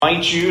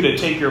invite you to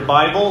take your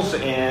Bibles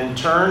and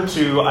turn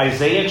to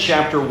Isaiah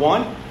chapter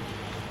 1.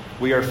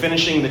 We are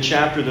finishing the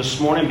chapter this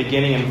morning,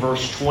 beginning in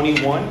verse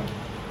 21.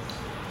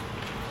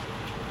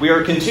 We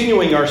are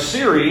continuing our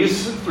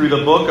series through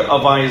the book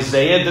of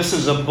Isaiah. This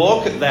is a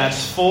book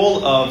that's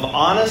full of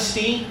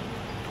honesty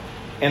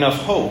and of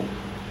hope.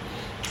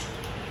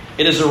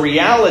 It is a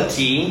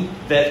reality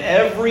that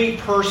every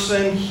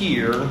person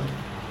here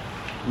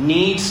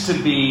needs to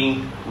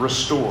be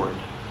restored.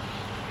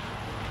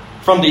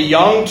 From the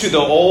young to the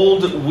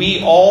old,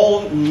 we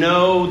all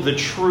know the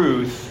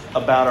truth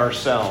about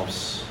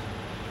ourselves.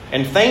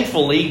 And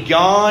thankfully,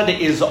 God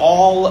is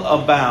all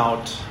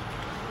about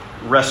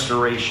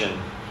restoration.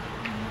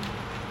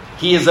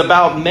 He is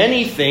about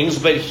many things,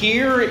 but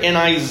here in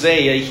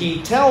Isaiah,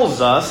 he tells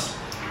us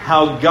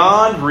how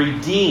God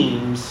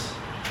redeems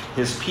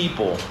his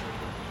people.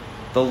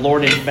 The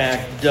Lord, in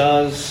fact,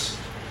 does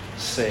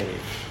save.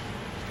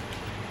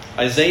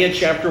 Isaiah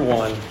chapter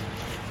 1.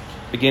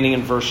 Beginning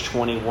in verse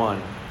 21.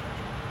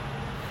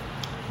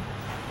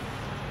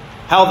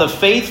 How the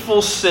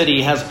faithful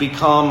city has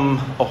become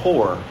a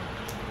whore,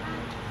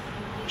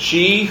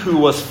 she who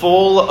was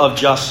full of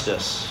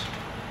justice.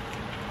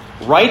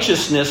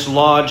 Righteousness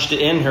lodged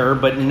in her,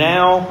 but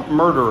now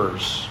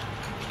murderers.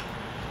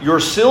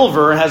 Your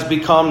silver has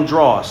become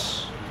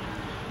dross,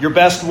 your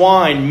best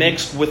wine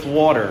mixed with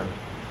water.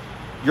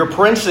 Your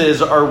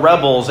princes are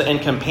rebels and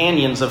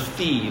companions of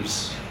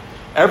thieves.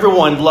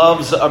 Everyone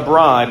loves a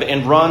bribe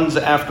and runs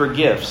after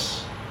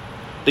gifts.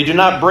 They do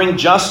not bring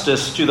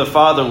justice to the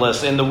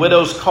fatherless, and the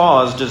widow's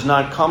cause does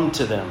not come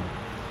to them.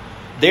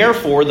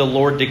 Therefore, the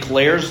Lord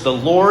declares, the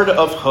Lord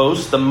of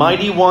hosts, the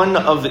mighty one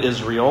of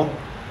Israel,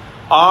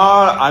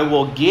 I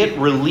will get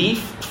relief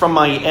from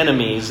my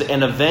enemies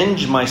and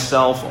avenge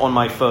myself on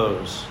my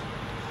foes.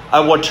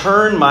 I will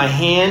turn my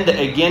hand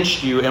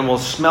against you and will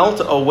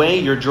smelt away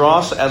your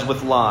dross as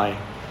with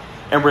lye,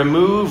 and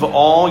remove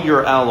all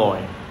your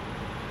alloy.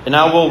 And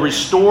I will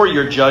restore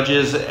your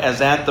judges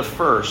as at the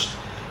first,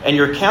 and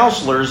your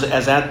counselors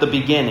as at the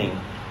beginning.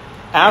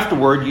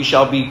 Afterward you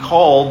shall be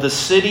called the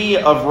city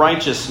of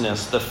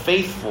righteousness, the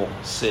faithful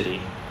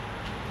city.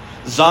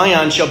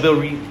 Zion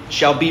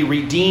shall be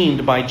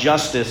redeemed by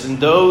justice, and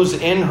those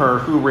in her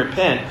who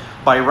repent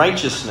by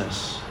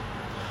righteousness.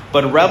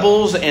 But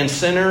rebels and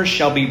sinners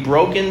shall be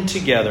broken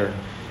together,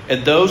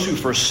 and those who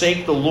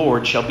forsake the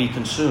Lord shall be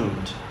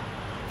consumed.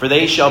 For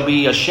they shall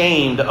be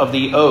ashamed of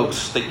the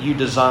oaks that you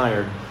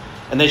desired,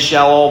 and they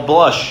shall all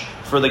blush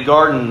for the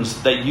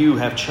gardens that you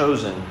have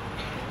chosen.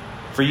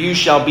 For you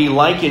shall be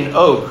like an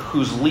oak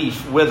whose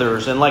leaf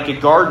withers, and like a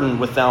garden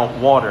without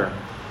water.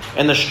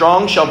 And the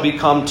strong shall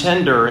become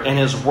tender, and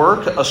his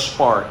work a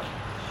spark.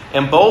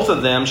 And both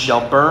of them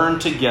shall burn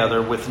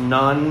together with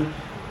none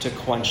to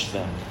quench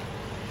them.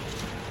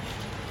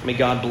 May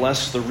God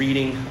bless the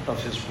reading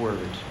of his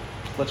word.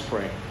 Let's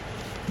pray.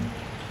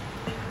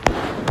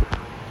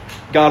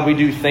 God, we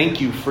do thank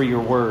you for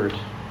your word.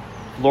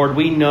 Lord,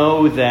 we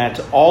know that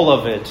all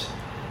of it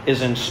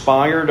is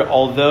inspired.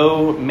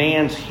 Although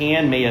man's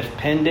hand may have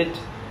penned it,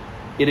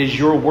 it is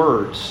your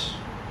words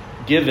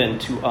given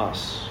to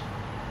us.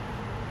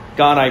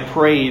 God, I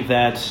pray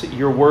that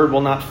your word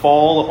will not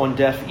fall on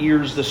deaf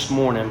ears this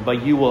morning,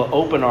 but you will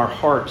open our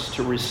hearts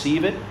to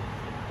receive it.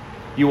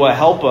 You will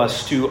help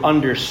us to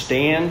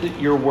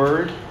understand your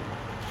word.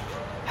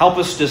 Help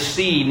us to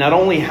see not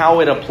only how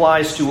it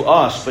applies to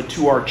us, but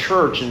to our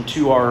church and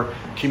to our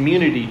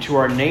community, to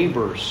our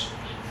neighbors.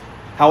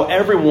 How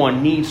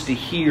everyone needs to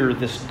hear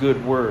this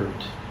good word.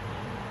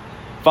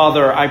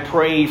 Father, I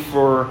pray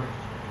for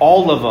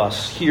all of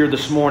us here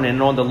this morning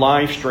and on the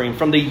live stream,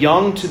 from the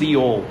young to the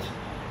old.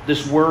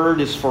 This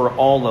word is for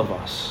all of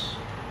us.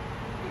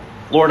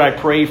 Lord, I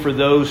pray for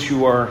those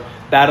who are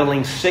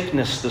battling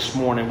sickness this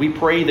morning. We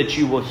pray that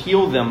you will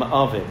heal them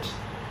of it.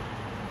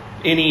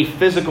 Any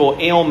physical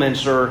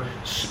ailments or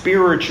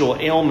spiritual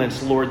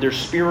ailments, Lord, their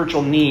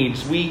spiritual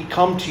needs, we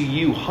come to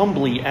you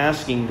humbly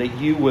asking that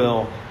you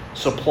will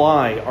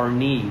supply our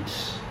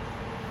needs.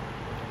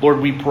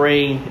 Lord, we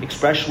pray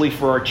especially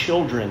for our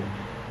children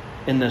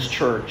in this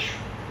church.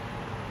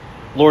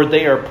 Lord,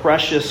 they are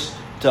precious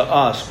to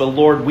us, but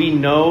Lord, we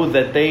know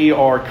that they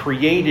are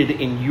created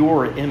in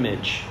your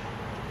image.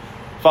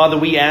 Father,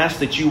 we ask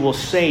that you will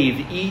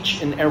save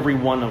each and every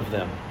one of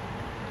them,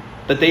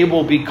 that they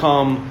will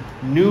become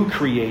new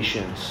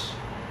creations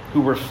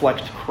who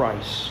reflect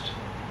Christ.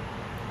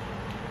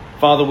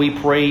 Father, we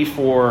pray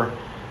for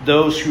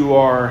those who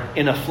are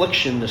in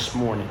affliction this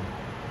morning.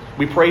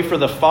 We pray for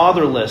the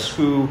fatherless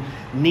who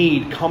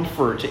need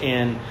comfort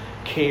and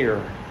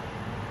care.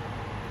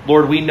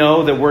 Lord, we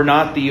know that we're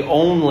not the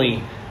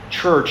only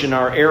church in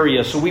our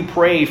area, so we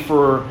pray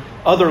for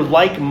other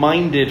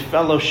like-minded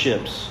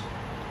fellowships.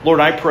 Lord,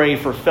 I pray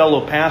for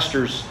fellow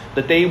pastors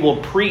that they will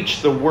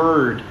preach the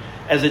word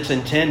as it's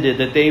intended,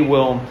 that they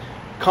will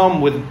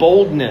come with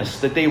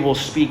boldness, that they will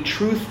speak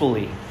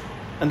truthfully,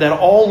 and that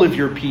all of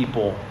your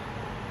people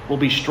will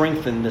be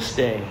strengthened this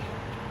day.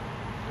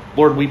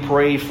 Lord, we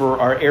pray for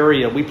our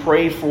area. We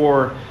pray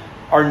for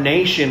our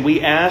nation.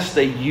 We ask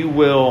that you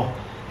will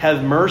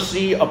have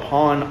mercy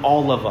upon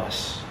all of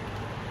us.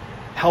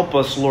 Help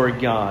us, Lord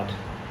God,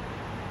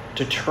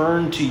 to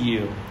turn to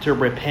you, to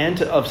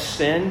repent of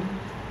sin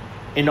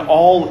in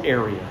all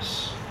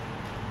areas.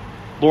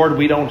 Lord,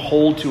 we don't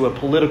hold to a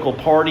political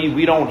party.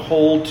 We don't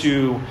hold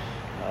to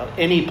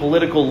any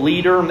political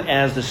leader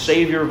as the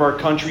Savior of our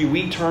country.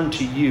 We turn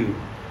to you.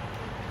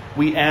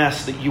 We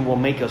ask that you will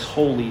make us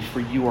holy, for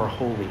you are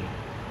holy.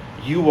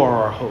 You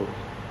are our hope.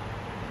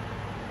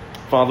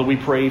 Father, we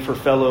pray for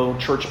fellow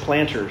church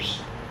planters,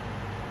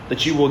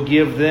 that you will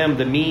give them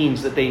the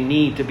means that they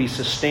need to be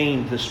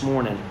sustained this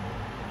morning,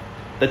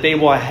 that they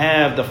will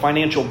have the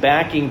financial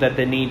backing that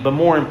they need, but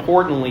more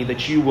importantly,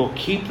 that you will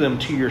keep them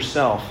to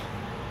yourself,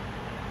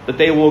 that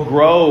they will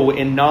grow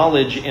in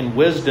knowledge and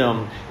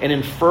wisdom and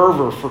in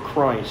fervor for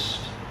Christ,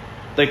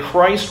 that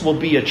Christ will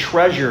be a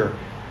treasure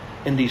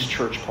in these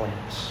church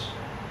plants.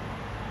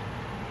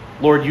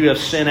 Lord, you have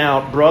sent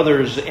out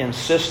brothers and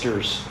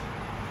sisters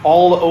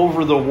all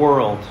over the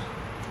world,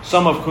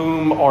 some of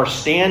whom are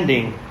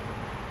standing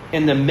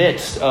in the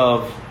midst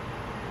of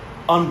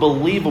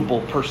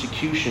unbelievable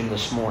persecution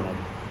this morning.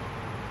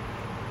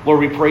 Lord,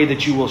 we pray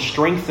that you will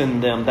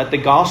strengthen them, that the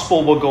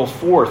gospel will go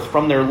forth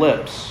from their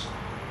lips,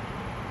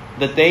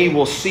 that they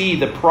will see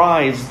the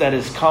prize that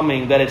is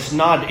coming, that it's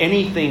not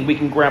anything we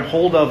can grab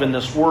hold of in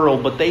this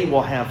world, but they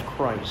will have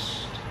Christ.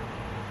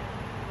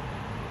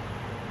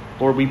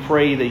 Lord, we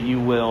pray that you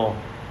will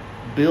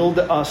build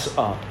us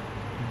up,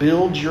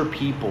 build your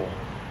people,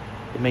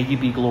 and may you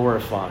be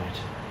glorified.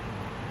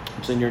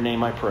 It's in your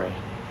name I pray.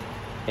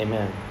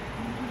 Amen.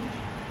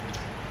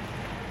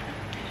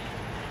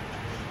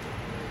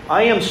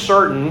 I am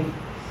certain,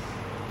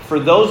 for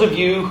those of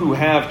you who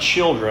have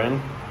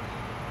children,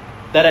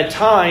 that at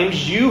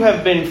times you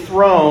have been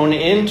thrown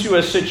into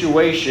a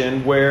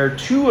situation where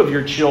two of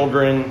your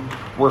children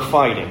were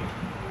fighting.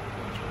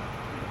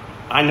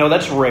 I know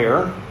that's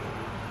rare.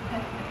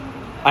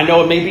 I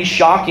know it may be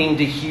shocking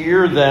to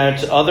hear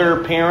that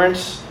other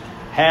parents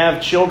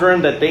have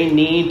children that they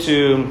need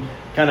to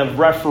kind of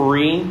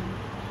referee.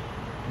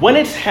 When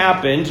it's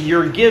happened,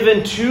 you're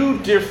given two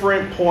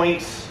different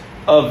points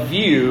of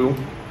view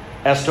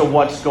as to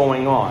what's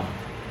going on.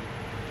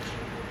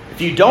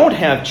 If you don't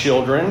have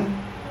children,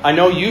 I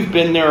know you've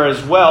been there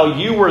as well.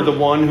 You were the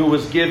one who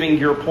was giving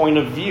your point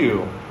of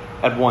view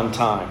at one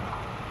time.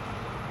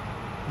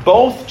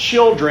 Both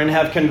children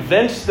have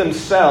convinced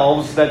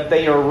themselves that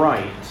they are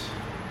right,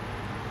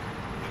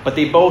 but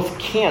they both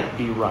can't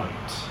be right.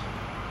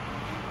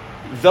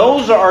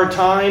 Those are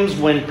times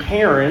when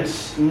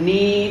parents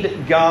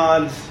need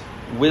God's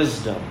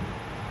wisdom.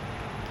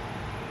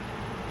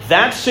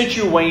 That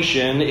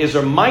situation is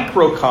a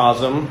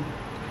microcosm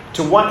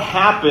to what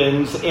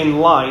happens in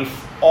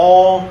life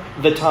all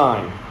the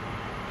time.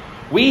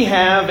 We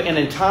have an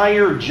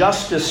entire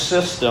justice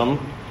system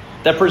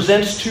that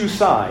presents two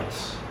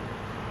sides,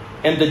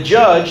 and the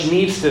judge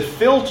needs to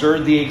filter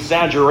the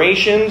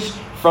exaggerations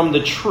from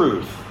the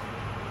truth.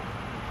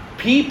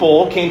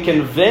 People can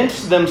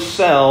convince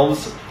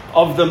themselves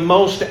of the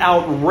most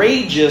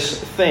outrageous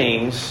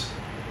things,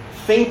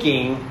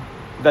 thinking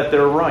that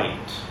they're right.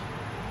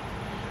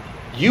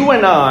 You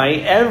and I,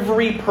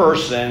 every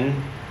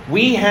person,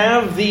 we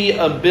have the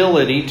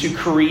ability to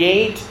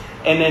create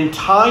an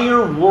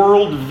entire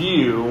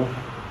worldview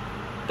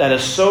that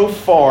is so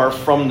far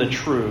from the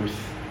truth,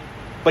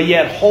 but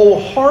yet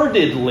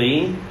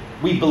wholeheartedly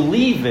we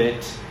believe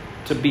it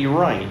to be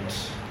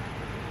right.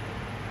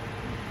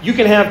 You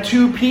can have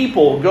two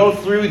people go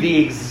through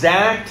the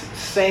exact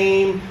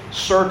same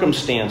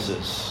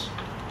circumstances,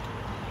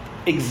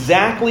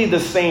 exactly the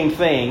same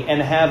thing,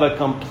 and have a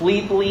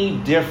completely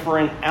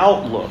different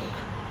outlook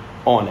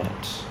on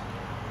it.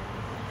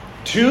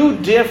 Two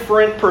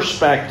different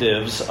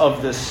perspectives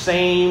of the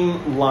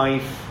same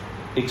life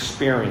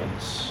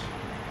experience.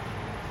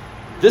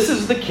 This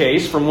is the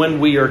case from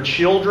when we are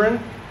children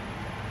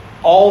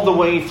all the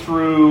way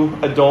through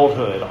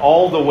adulthood,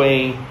 all the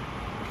way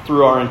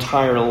through our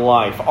entire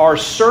life. Our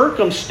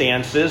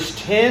circumstances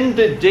tend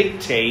to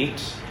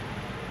dictate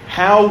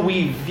how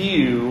we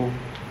view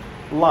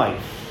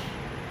life.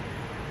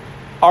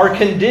 Our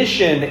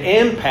condition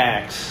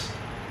impacts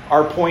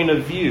our point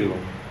of view.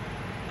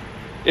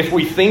 If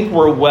we think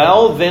we're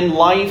well, then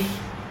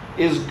life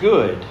is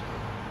good.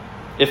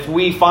 If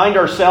we find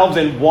ourselves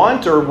in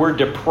want or we're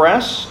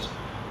depressed,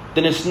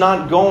 then it's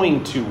not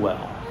going too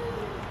well.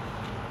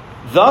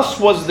 Thus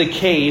was the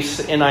case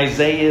in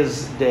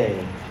Isaiah's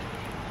day.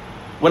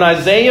 When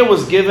Isaiah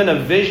was given a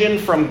vision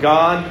from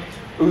God,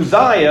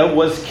 Uzziah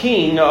was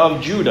king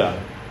of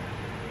Judah.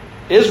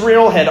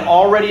 Israel had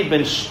already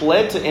been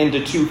split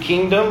into two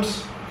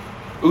kingdoms.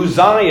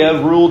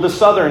 Uzziah ruled the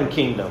southern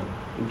kingdom,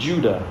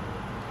 Judah.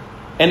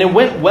 And it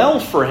went well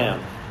for him.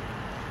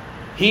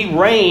 He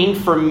reigned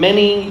for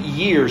many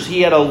years.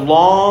 He had a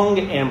long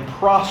and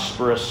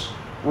prosperous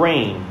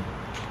reign.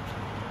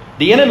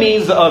 The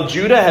enemies of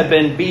Judah had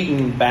been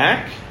beaten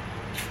back.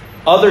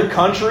 Other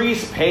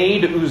countries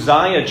paid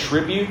Uzziah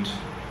tribute.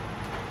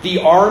 The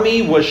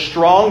army was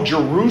strong.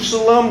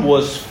 Jerusalem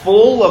was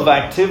full of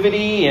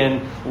activity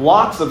and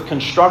lots of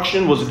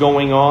construction was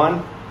going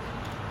on.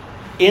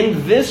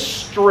 In this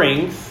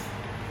strength,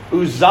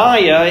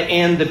 Uzziah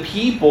and the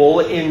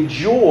people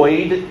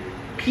enjoyed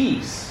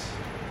peace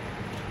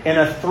and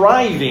a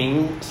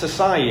thriving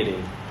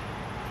society.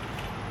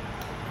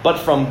 But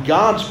from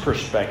God's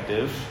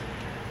perspective,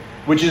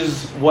 which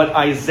is what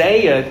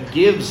Isaiah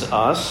gives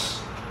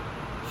us,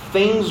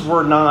 things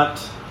were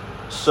not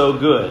so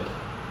good.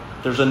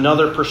 There's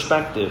another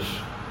perspective.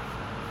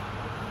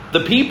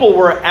 The people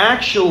were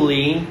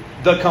actually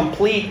the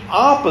complete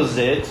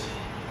opposite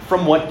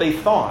from what they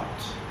thought.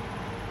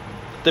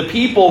 The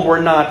people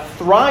were not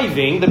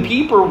thriving. The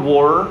people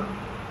were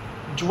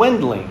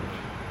dwindling.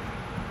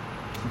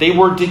 They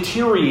were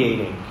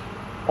deteriorating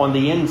on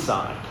the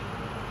inside.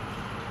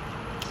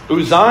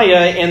 Uzziah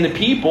and the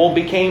people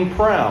became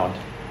proud.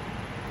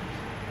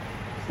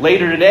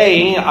 Later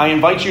today, I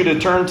invite you to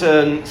turn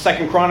to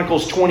 2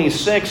 Chronicles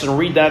 26 and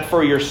read that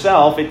for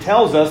yourself. It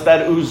tells us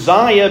that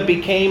Uzziah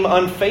became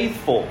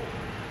unfaithful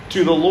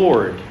to the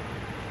Lord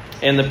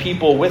and the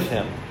people with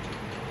him.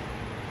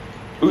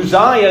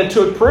 Uzziah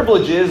took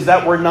privileges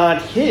that were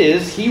not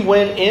his. He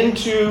went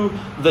into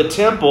the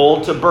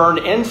temple to burn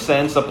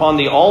incense upon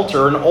the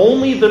altar, and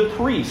only the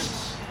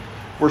priests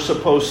were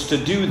supposed to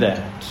do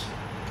that.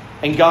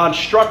 And God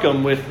struck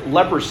him with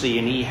leprosy,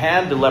 and he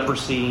had the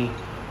leprosy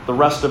the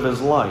rest of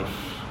his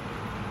life.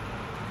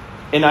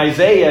 In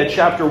Isaiah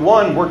chapter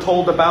 1, we're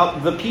told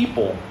about the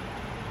people.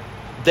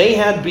 They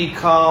had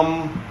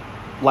become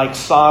like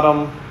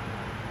Sodom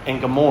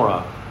and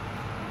Gomorrah.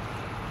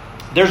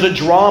 There's a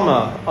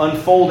drama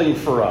unfolding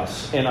for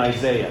us in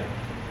Isaiah.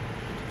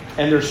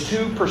 And there's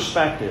two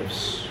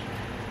perspectives.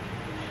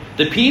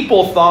 The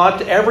people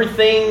thought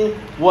everything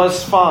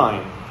was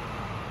fine.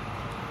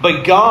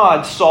 But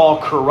God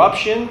saw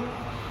corruption.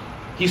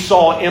 He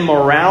saw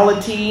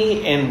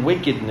immorality and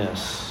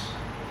wickedness.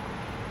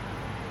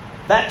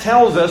 That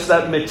tells us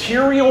that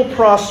material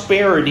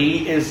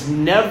prosperity is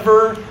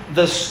never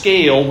the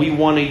scale we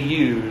want to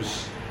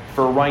use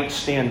for right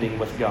standing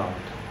with God.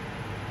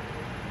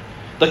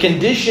 The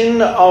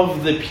condition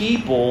of the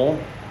people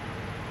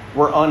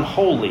were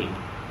unholy.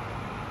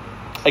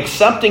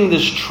 Accepting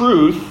this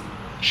truth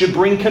should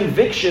bring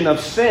conviction of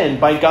sin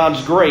by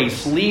God's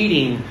grace,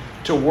 leading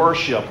to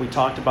worship. We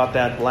talked about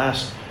that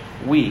last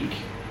week.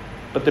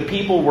 But the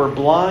people were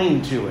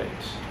blind to it.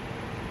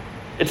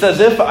 It's as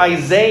if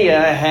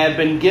Isaiah had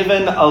been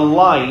given a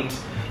light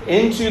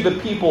into the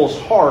people's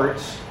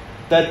hearts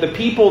that the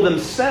people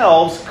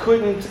themselves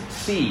couldn't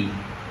see.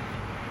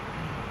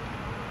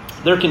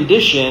 Their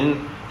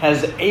condition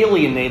has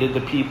alienated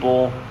the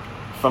people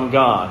from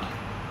God.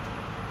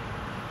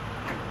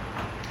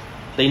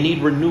 They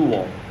need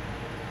renewal.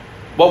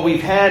 What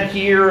we've had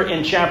here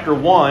in chapter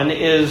 1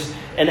 is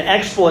an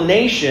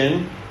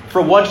explanation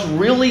for what's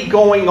really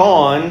going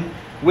on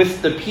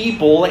with the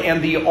people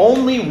and the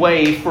only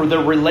way for the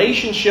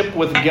relationship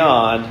with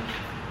God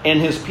and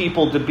his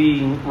people to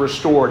be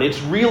restored. It's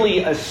really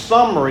a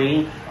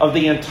summary of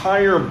the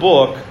entire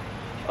book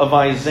of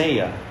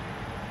Isaiah.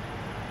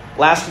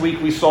 Last week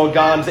we saw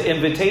God's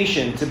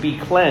invitation to be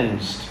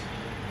cleansed,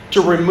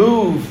 to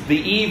remove the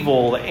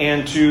evil,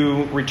 and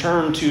to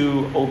return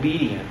to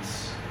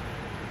obedience.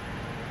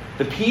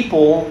 The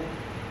people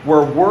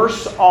were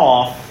worse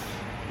off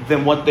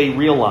than what they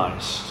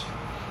realized.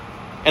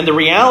 And the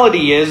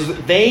reality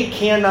is they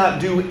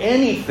cannot do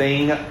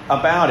anything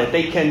about it.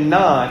 They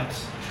cannot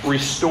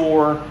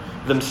restore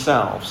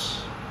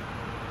themselves.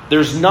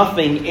 There's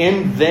nothing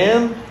in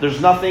them,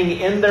 there's nothing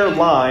in their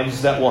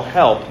lives that will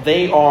help.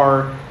 They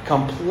are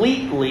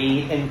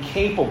completely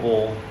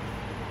incapable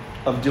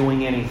of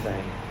doing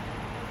anything.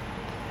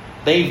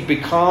 They've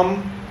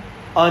become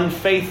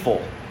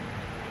unfaithful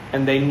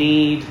and they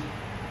need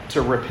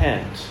to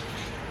repent.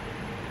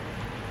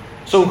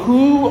 So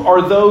who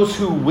are those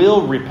who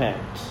will repent?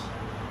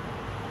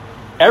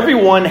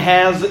 Everyone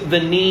has the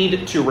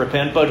need to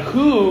repent, but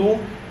who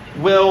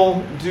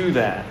will do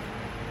that?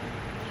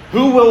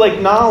 Who will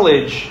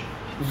acknowledge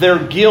their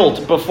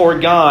guilt before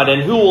God,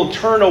 and who will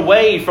turn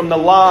away from the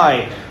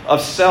lie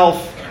of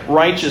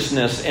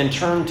self-righteousness and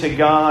turn to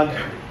God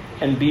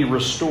and be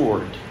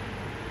restored?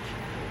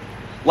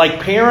 Like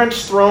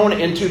parents thrown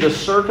into the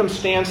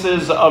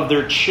circumstances of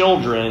their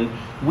children,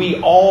 we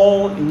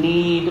all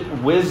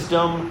need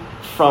wisdom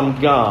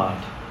from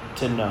God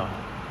to know.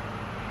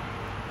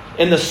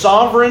 In the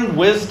sovereign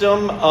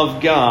wisdom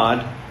of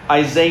God,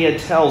 Isaiah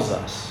tells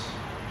us.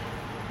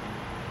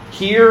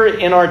 Here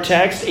in our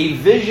text, a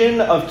vision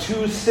of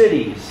two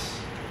cities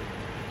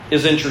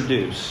is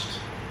introduced.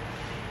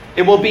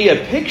 It will be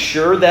a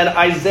picture that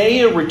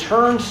Isaiah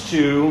returns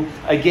to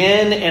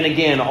again and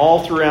again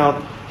all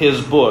throughout his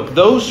book.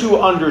 Those who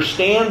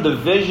understand the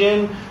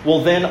vision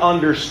will then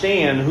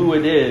understand who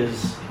it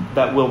is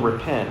that will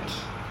repent.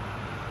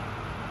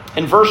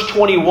 In verse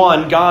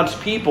 21, God's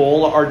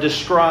people are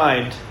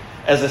described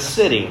as a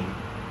city.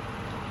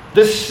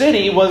 This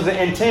city was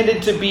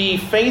intended to be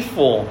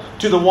faithful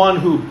to the one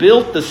who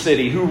built the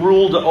city, who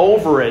ruled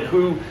over it,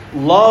 who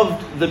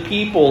loved the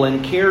people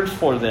and cared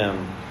for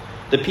them.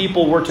 The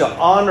people were to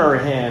honor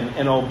him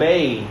and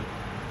obey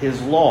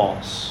his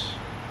laws.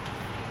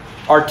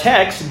 Our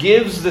text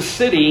gives the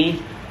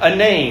city a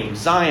name,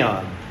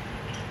 Zion.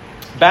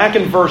 Back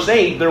in verse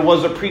 8, there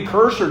was a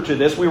precursor to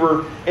this. We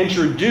were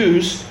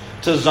introduced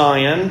to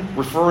Zion,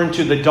 referring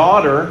to the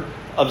daughter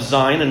of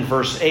Zion in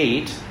verse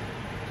 8.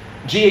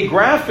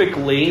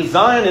 Geographically,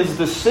 Zion is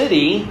the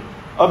city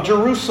of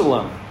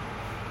Jerusalem.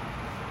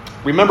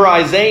 Remember,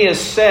 Isaiah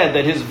said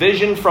that his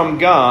vision from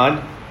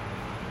God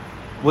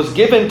was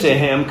given to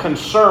him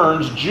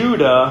concerns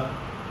Judah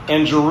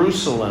and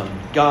Jerusalem,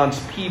 God's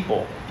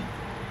people.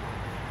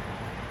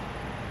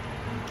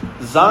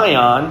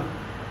 Zion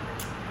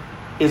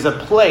is a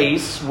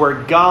place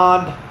where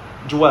God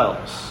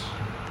dwells.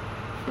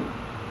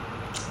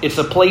 It's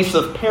a place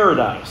of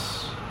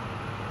paradise.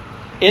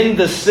 In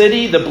the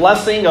city, the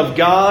blessing of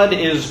God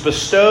is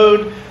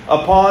bestowed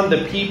upon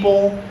the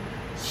people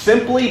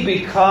simply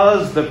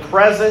because the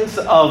presence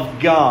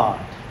of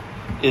God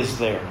is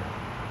there.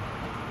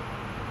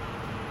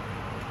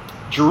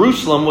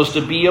 Jerusalem was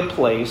to be a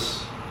place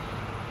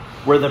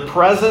where the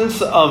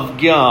presence of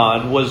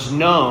God was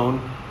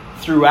known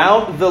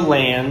throughout the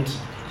land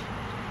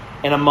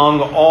and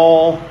among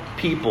all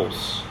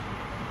peoples.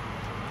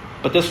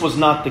 But this was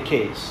not the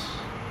case.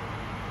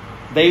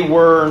 They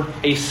were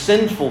a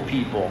sinful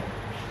people,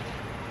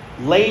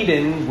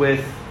 laden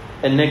with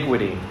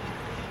iniquity.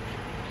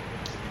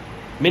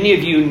 Many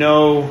of you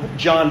know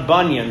John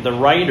Bunyan, the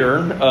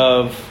writer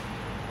of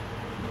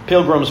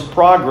Pilgrim's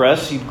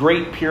Progress, a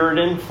great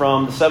Puritan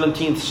from the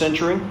 17th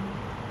century,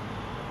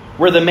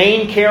 where the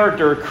main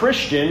character,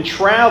 Christian,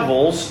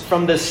 travels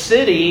from the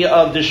city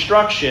of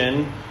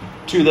destruction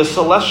to the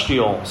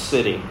celestial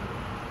city.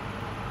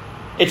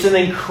 It's an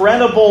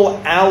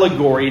incredible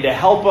allegory to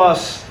help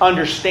us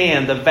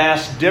understand the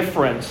vast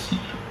difference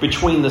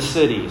between the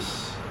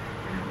cities.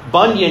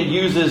 Bunyan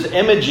uses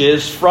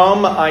images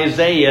from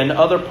Isaiah and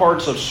other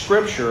parts of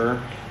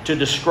Scripture to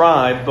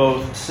describe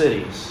both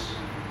cities.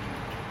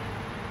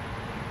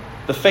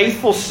 The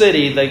faithful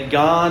city that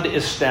God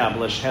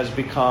established has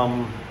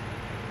become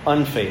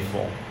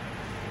unfaithful.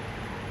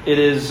 It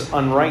is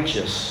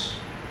unrighteous.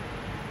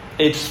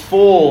 It's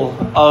full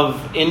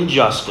of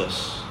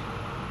injustice,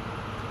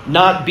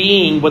 not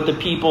being what the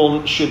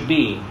people should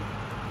be.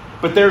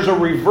 But there's a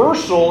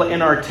reversal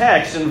in our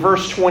text in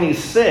verse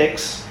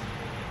 26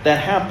 that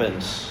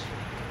happens.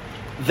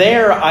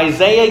 There,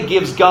 Isaiah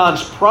gives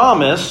God's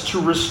promise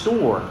to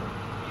restore,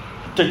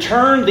 to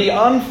turn the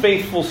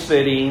unfaithful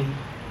city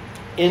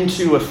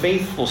into a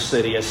faithful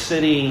city, a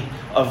city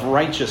of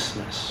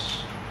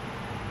righteousness.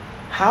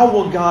 How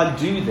will God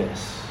do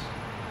this?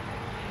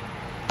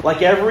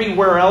 Like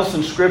everywhere else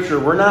in Scripture,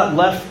 we're not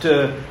left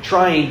to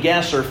try and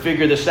guess or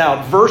figure this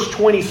out. Verse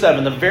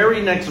 27, the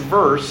very next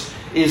verse,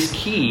 is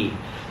key.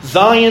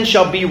 Zion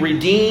shall be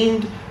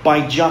redeemed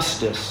by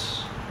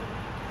justice,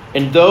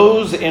 and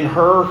those in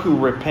her who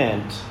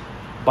repent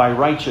by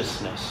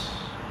righteousness.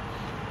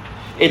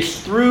 It's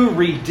through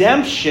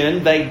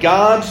redemption that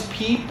God's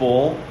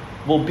people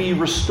will be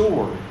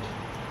restored.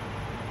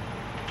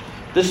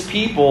 This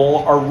people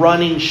are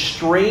running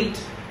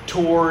straight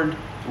toward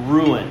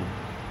ruin.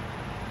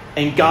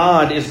 And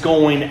God is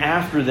going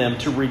after them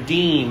to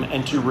redeem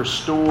and to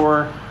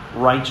restore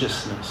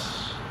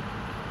righteousness.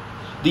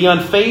 The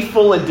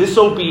unfaithful and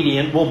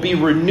disobedient will be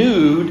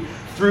renewed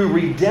through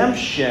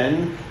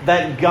redemption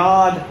that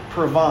God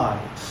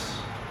provides.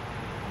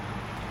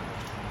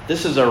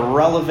 This is a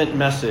relevant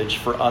message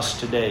for us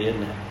today,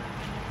 isn't it?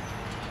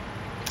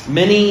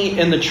 Many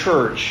in the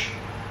church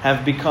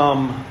have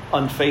become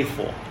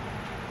unfaithful.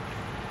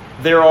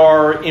 There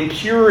are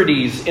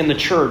impurities in the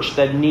church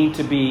that need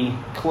to be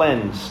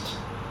cleansed.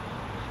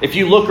 If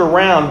you look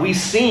around, we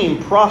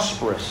seem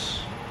prosperous.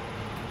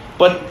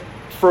 But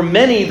for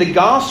many, the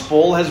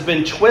gospel has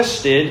been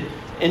twisted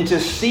into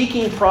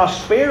seeking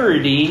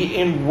prosperity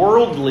in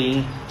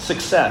worldly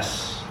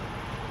success.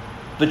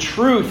 The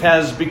truth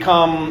has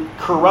become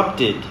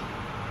corrupted.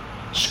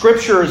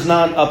 Scripture is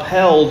not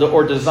upheld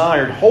or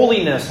desired.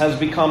 Holiness has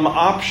become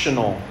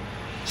optional.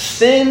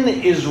 Sin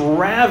is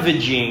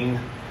ravaging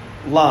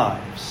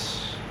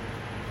lives.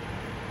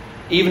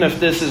 Even if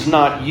this is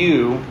not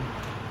you,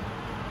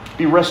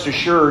 be rest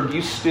assured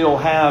you still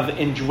have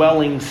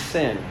indwelling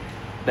sin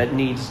that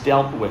needs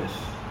dealt with.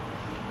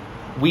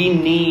 We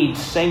need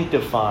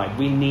sanctified.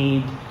 We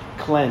need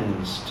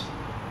cleansed.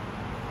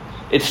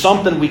 It's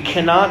something we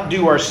cannot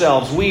do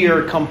ourselves. We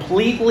are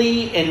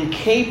completely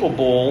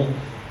incapable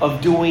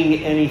of doing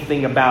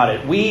anything about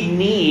it. We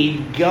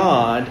need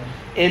God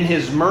in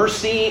His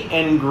mercy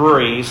and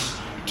grace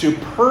to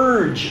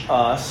purge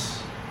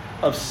us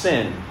of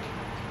sin.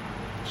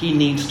 He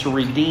needs to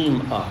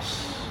redeem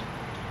us.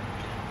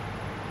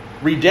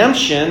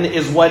 Redemption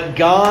is what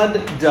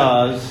God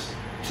does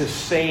to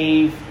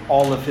save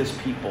all of His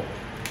people.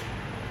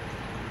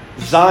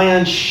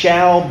 Zion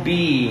shall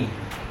be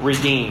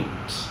redeemed.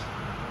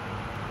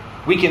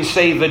 We can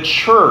say the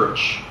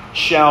church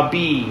shall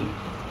be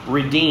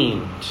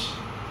redeemed.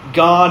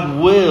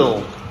 God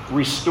will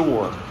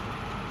restore.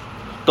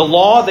 The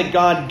law that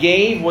God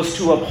gave was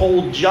to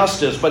uphold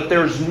justice, but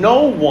there's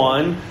no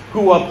one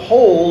who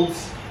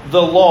upholds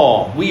the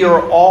law. We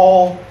are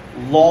all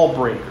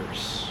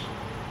lawbreakers.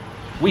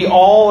 We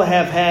all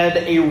have had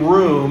a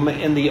room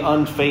in the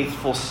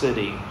unfaithful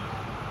city.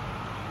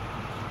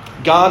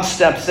 God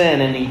steps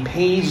in and He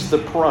pays the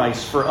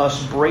price for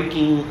us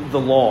breaking the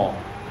law.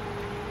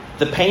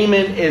 The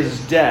payment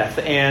is death,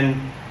 and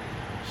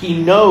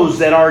He knows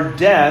that our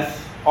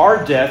death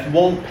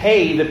won't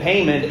pay the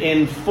payment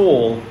in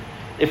full.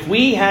 If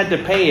we had to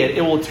pay it,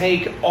 it will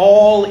take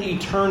all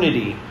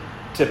eternity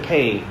to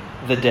pay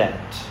the debt.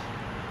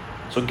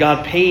 So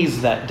God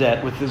pays that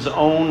debt with His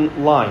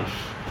own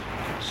life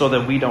so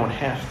that we don't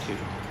have to.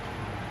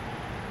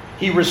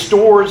 He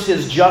restores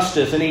His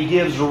justice and He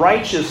gives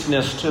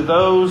righteousness to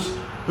those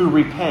who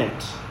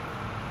repent.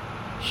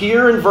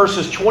 Here in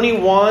verses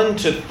 21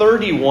 to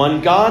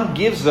 31, God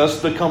gives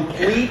us the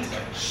complete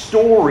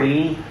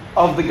story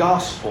of the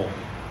gospel.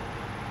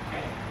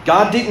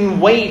 God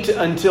didn't wait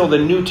until the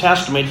New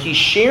Testament. He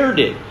shared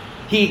it.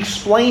 He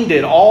explained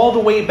it all the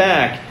way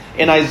back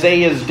in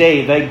Isaiah's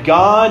day that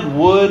God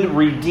would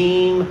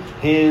redeem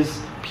His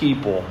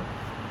people.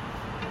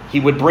 He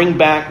would bring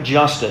back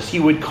justice. He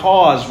would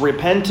cause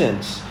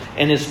repentance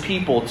and His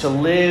people to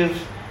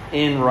live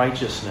in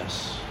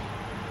righteousness.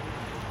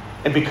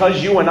 And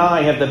because you and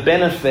I have the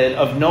benefit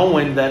of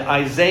knowing that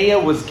Isaiah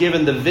was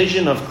given the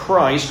vision of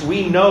Christ,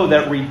 we know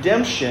that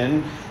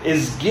redemption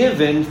is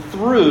given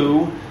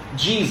through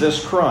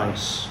Jesus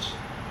Christ.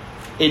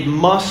 It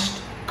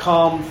must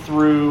come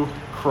through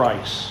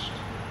Christ.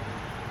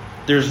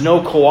 There's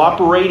no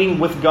cooperating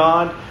with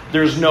God.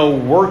 There's no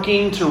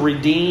working to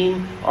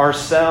redeem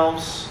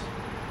ourselves.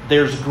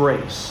 There's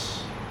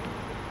grace.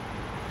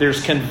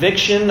 There's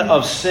conviction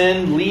of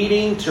sin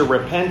leading to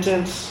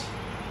repentance,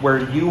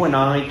 where you and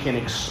I can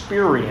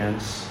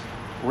experience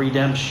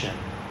redemption.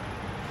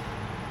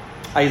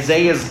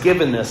 Isaiah's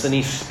given this, and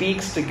he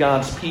speaks to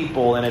God's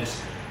people, and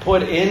it's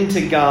put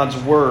into God's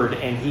word,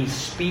 and he's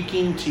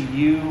speaking to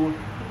you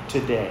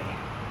today.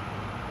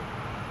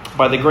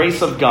 By the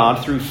grace of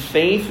God, through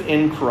faith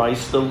in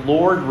Christ, the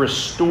Lord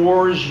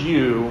restores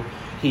you.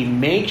 He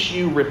makes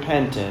you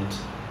repentant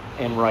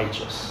and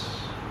righteous.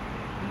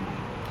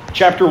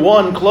 Chapter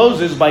 1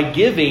 closes by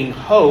giving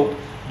hope,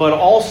 but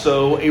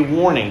also a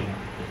warning.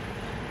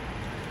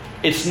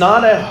 It's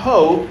not a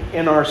hope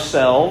in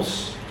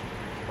ourselves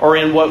or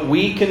in what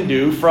we can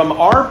do. From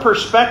our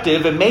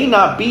perspective, it may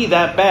not be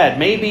that bad.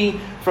 Maybe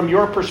from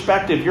your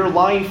perspective, your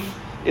life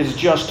is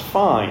just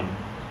fine.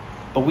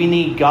 But we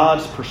need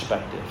God's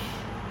perspective.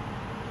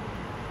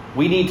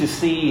 We need to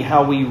see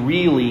how we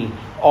really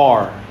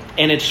are.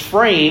 And it's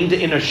framed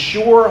in a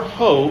sure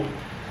hope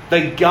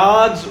that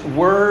God's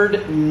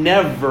word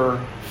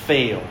never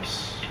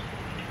fails.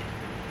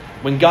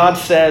 When God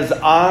says,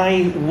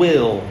 I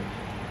will,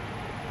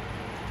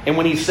 and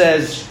when He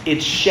says,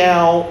 it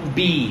shall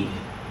be,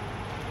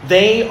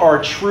 they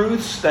are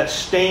truths that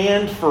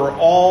stand for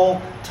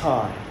all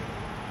time.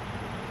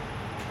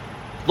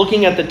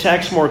 Looking at the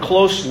text more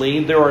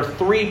closely, there are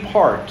 3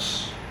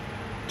 parts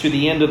to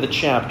the end of the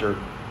chapter.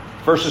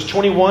 Verses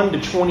 21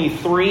 to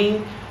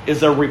 23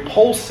 is a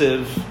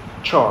repulsive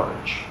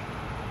charge.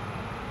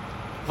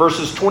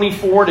 Verses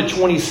 24 to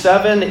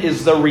 27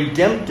 is the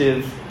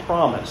redemptive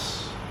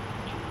promise.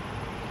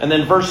 And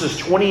then verses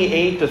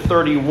 28 to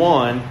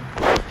 31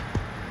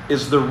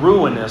 is the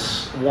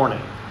ruinous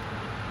warning.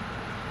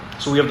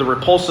 So we have the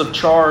repulsive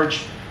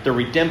charge, the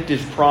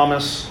redemptive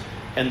promise,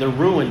 and the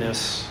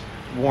ruinous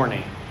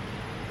warning.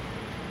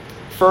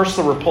 First,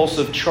 the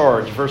repulsive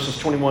charge, verses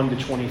 21 to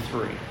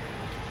 23.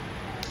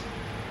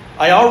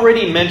 I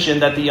already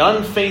mentioned that the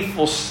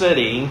unfaithful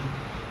city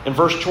in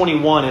verse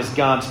 21 is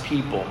God's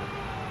people.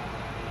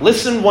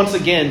 Listen once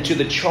again to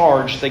the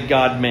charge that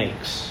God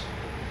makes.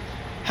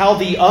 How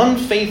the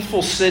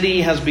unfaithful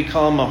city has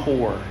become a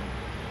whore.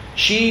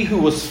 She who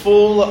was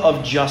full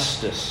of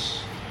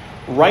justice,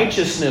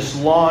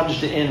 righteousness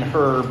lodged in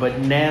her, but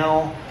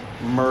now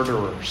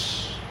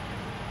murderers.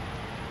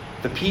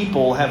 The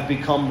people have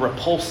become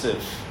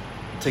repulsive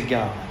to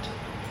God.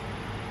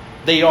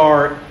 They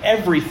are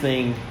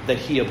everything that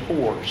He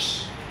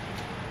abhors.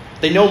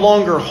 They no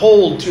longer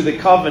hold to the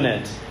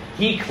covenant.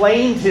 He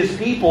claimed His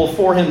people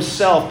for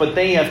Himself, but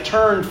they have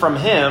turned from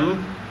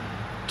Him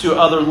to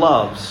other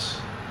loves.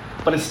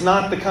 But it's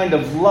not the kind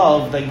of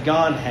love that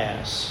God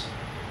has.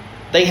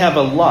 They have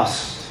a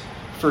lust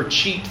for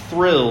cheap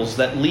thrills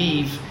that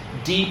leave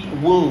deep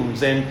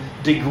wounds and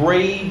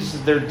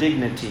degrades their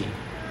dignity.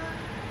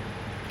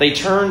 They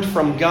turned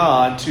from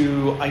God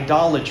to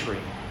idolatry.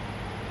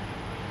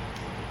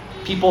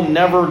 People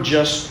never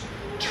just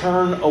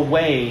turn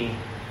away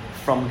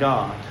from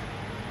God.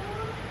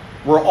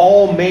 We're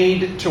all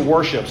made to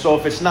worship. So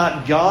if it's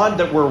not God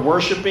that we're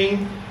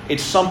worshiping,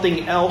 it's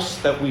something else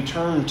that we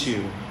turn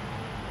to.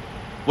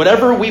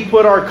 Whatever we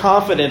put our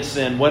confidence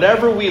in,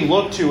 whatever we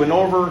look to in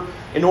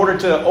order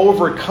to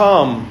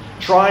overcome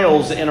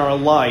trials in our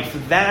life,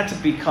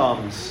 that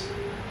becomes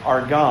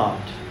our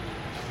God.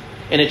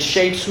 And it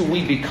shapes who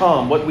we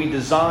become, what we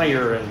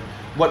desire, and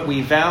what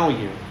we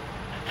value.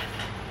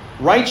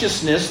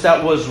 Righteousness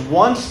that was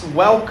once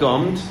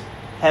welcomed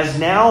has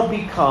now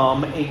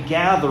become a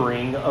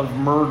gathering of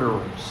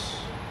murderers.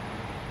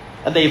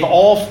 And they've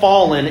all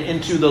fallen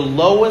into the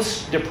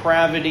lowest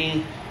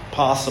depravity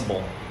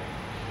possible.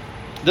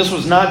 This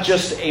was not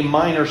just a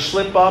minor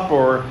slip-up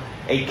or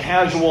a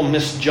casual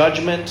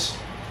misjudgment.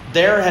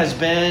 There has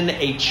been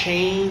a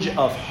change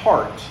of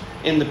heart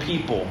in the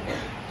people.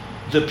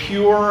 The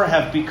pure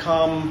have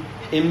become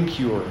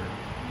impure.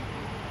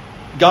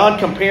 God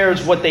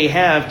compares what they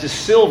have to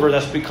silver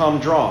that's become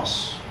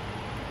dross.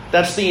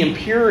 That's the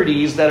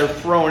impurities that are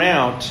thrown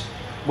out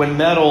when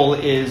metal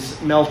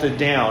is melted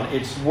down.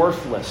 It's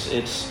worthless.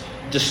 It's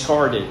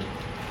discarded.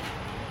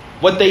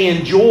 What they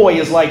enjoy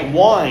is like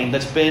wine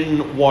that's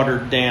been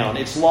watered down.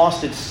 It's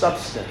lost its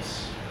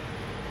substance.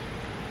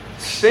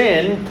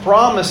 Sin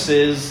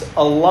promises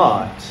a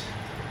lot,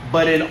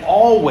 but it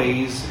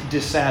always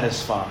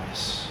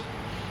dissatisfies.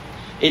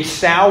 It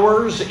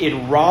sours, it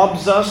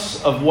robs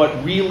us of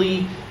what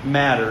really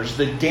matters.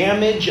 The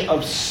damage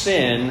of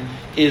sin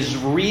is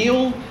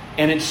real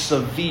and it's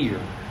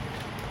severe.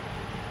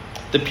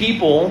 The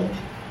people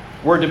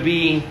were to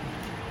be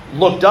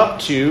looked up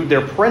to.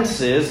 Their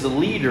princes, the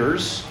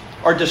leaders,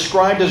 are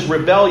described as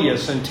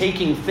rebellious and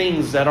taking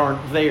things that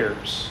aren't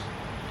theirs.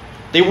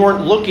 They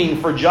weren't looking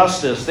for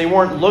justice. They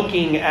weren't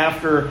looking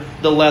after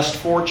the less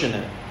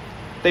fortunate.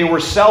 They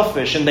were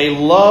selfish and they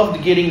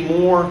loved getting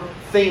more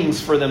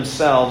things for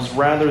themselves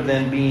rather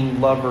than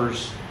being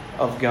lovers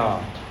of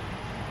God.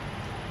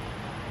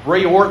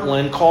 Ray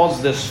Ortlund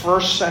calls this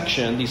first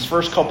section, these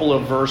first couple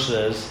of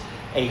verses,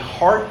 a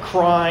heart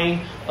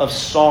cry of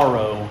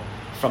sorrow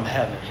from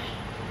heaven.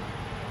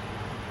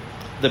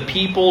 The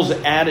people's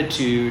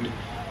attitude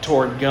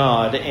toward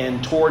God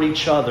and toward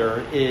each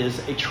other is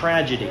a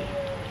tragedy.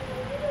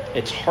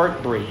 It's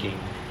heartbreaking.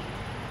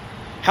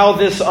 How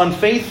this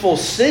unfaithful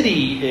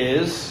city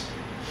is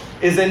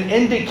an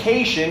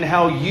indication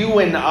how you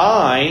and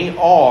I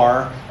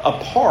are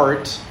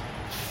apart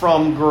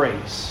from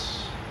grace.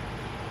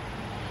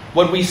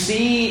 What we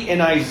see in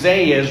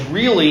Isaiah is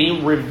really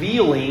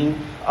revealing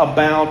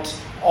about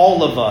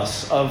all of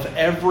us, of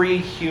every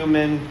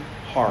human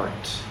heart.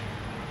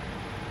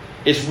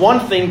 It's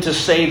one thing to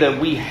say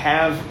that we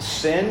have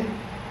sin.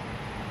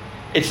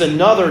 It's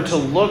another to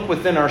look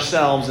within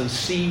ourselves and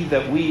see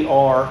that we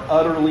are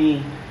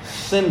utterly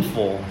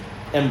sinful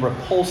and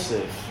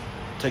repulsive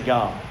to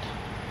God.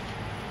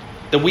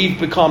 That we've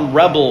become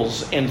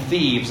rebels and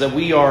thieves, that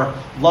we are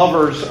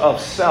lovers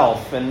of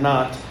self and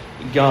not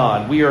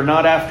God. We are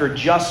not after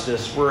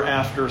justice, we're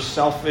after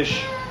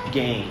selfish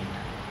gain.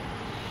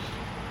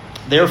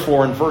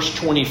 Therefore, in verse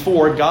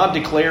 24, God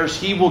declares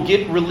He will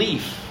get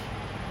relief.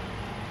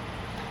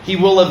 He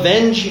will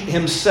avenge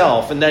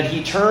Himself, and that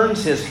He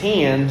turns His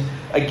hand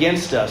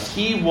against us.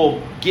 He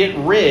will get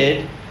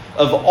rid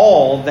of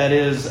all that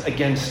is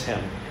against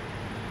Him.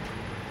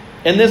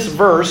 In this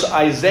verse,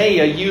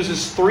 Isaiah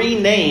uses three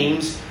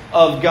names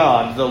of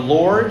God: the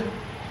Lord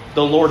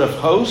of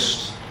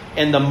hosts,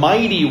 and the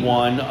Mighty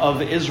One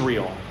of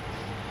Israel.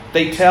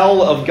 They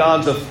tell of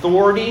God's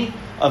authority,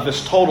 of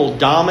His total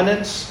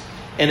dominance,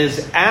 and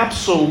His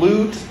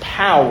absolute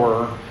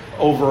power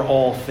over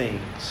all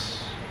things.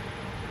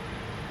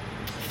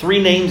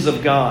 Three names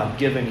of God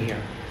given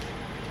here.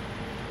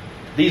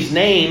 These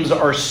names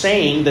are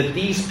saying that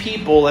these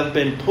people have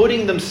been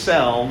putting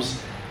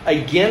themselves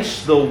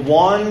against the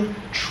one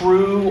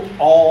true,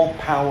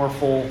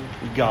 all-powerful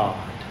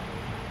God.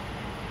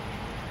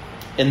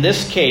 In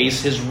this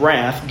case, His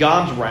wrath,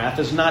 God's wrath,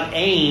 is not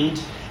aimed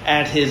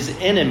at His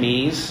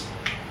enemies.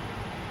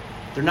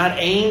 They're not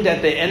aimed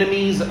at the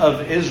enemies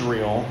of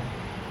Israel.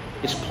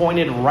 It's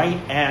pointed right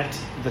at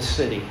the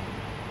city,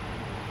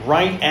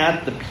 right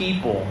at the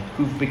people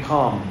who've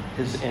become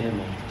His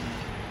enemy.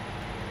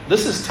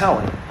 This is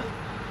telling.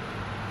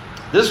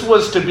 This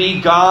was to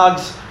be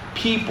God's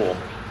people.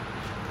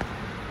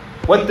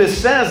 What this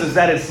says is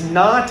that it's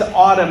not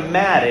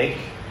automatic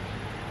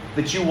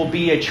that you will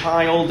be a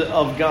child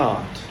of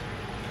God.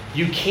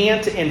 You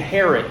can't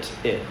inherit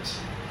it.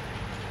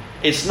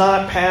 It's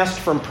not passed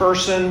from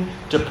person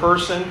to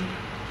person.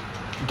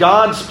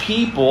 God's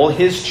people,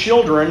 His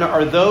children,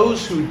 are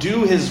those who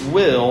do His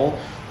will,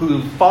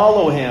 who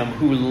follow Him,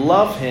 who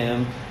love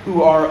Him,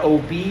 who are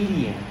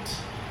obedient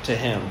to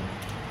Him.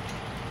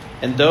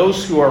 And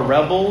those who are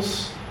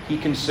rebels, He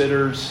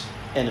considers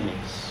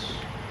enemies.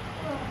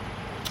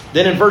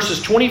 Then in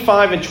verses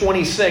 25 and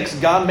 26,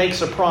 God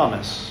makes a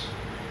promise.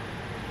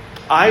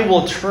 I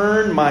will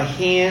turn my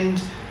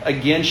hand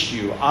against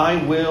you.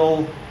 I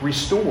will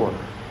restore.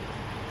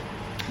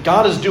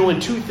 God is doing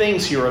two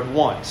things here at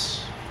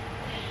once.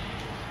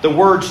 The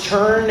words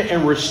turn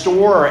and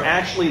restore are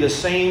actually the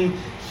same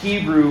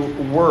Hebrew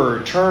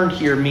word. Turn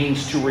here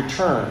means to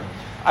return.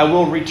 I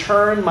will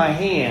return my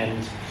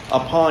hand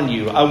upon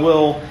you. I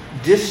will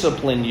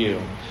discipline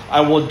you.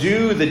 I will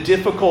do the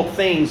difficult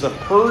things of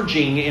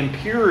purging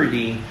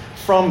impurity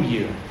from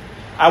you.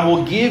 I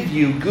will give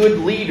you good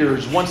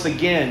leaders once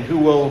again who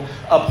will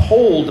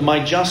uphold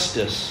my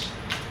justice.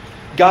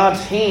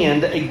 God's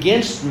hand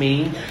against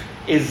me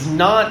is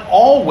not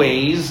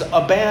always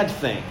a bad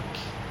thing.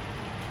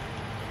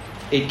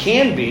 It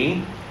can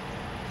be.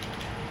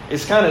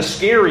 It's kind of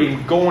scary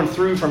going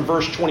through from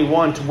verse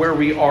 21 to where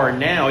we are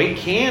now. It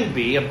can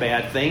be a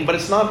bad thing, but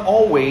it's not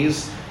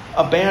always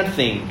a bad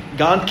thing.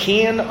 God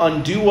can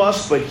undo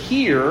us, but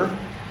here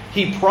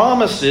he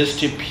promises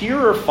to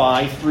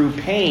purify through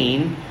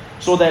pain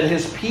so that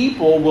his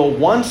people will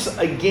once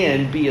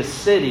again be a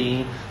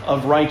city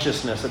of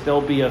righteousness, that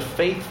they'll be a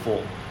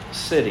faithful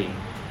city.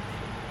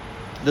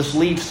 This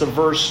leads to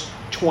verse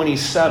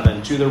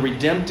 27, to the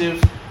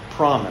redemptive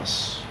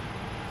promise.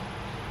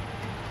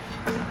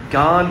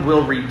 God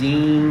will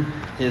redeem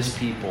his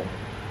people.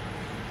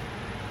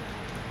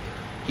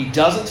 He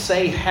doesn't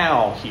say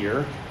how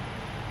here,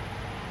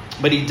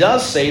 but he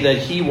does say that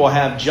he will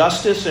have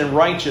justice and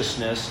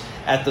righteousness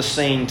at the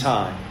same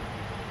time.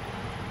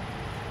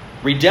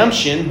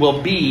 Redemption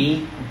will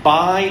be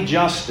by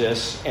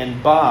justice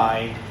and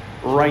by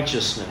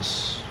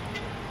righteousness.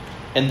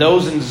 And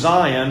those in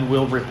Zion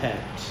will repent.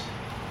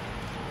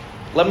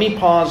 Let me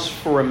pause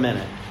for a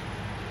minute.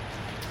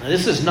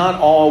 This is not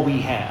all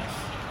we have.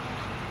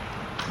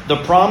 The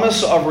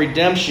promise of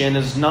redemption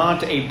is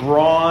not a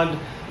broad,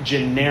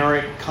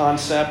 generic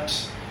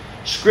concept.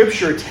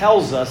 Scripture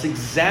tells us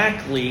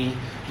exactly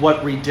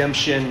what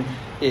redemption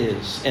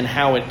is and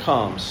how it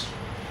comes.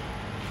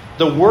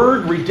 The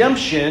word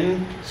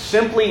redemption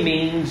simply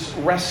means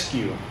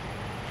rescue.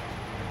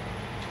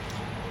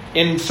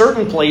 In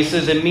certain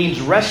places, it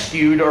means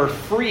rescued or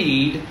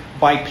freed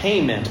by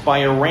payment, by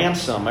a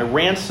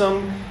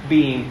ransom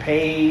being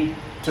paid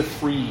to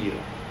free you.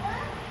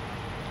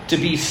 To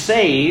be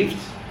saved,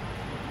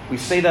 we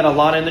say that a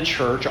lot in the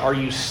church, are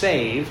you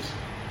saved?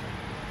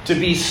 To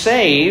be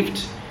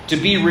saved, to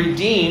be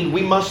redeemed,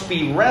 we must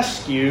be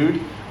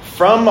rescued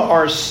from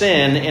our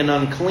sin and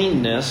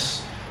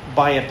uncleanness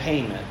by a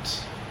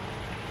payment.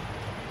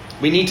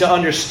 We need to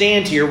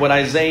understand here what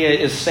Isaiah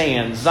is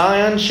saying.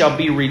 Zion shall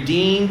be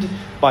redeemed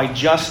by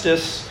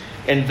justice,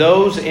 and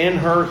those in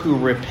her who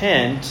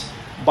repent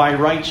by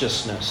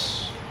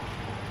righteousness.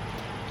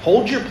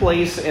 Hold your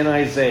place in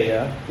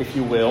Isaiah, if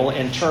you will,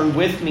 and turn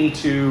with me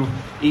to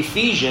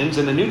Ephesians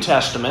in the New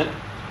Testament,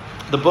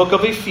 the book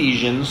of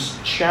Ephesians,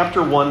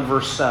 chapter 1,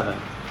 verse 7.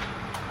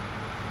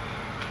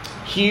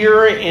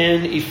 Here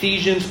in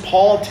Ephesians,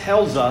 Paul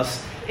tells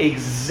us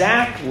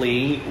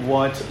exactly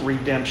what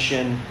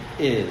redemption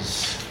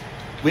is.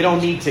 We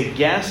don't need to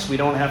guess. We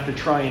don't have to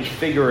try and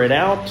figure it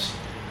out.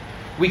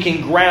 We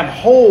can grab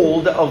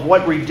hold of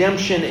what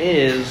redemption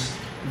is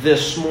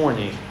this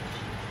morning.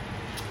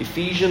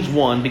 Ephesians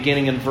 1,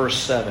 beginning in verse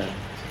 7.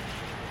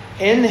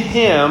 In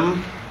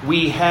him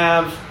we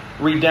have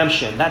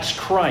redemption. That's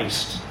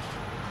Christ.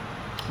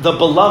 The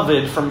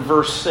beloved from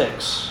verse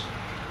 6.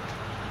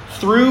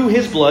 Through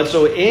his blood,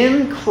 so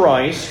in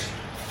Christ,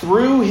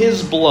 through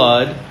his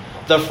blood,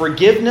 the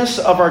forgiveness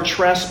of our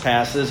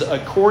trespasses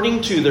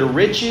according to the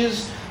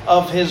riches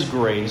of his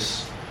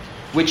grace,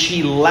 which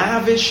he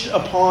lavished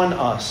upon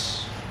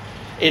us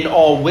in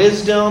all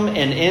wisdom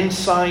and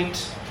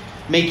insight,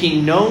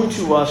 making known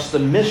to us the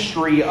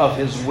mystery of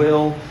his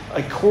will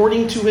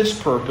according to his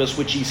purpose,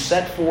 which he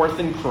set forth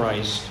in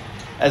Christ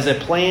as a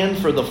plan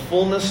for the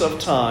fullness of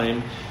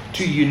time,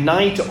 to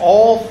unite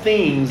all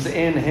things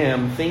in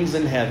him, things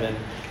in heaven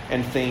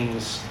and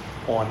things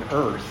on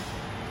earth.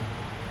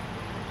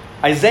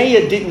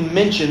 Isaiah didn't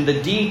mention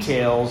the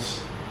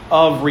details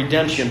of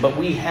redemption, but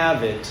we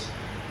have it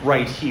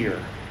right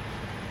here.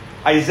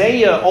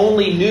 Isaiah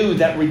only knew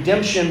that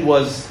redemption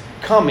was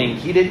coming.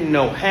 He didn't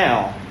know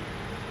how.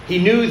 He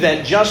knew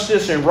that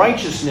justice and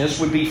righteousness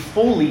would be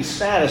fully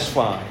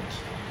satisfied.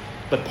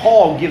 But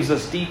Paul gives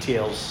us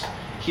details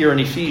here in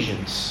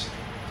Ephesians.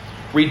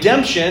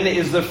 Redemption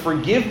is the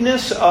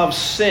forgiveness of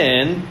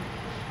sin.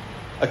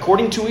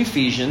 According to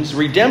Ephesians,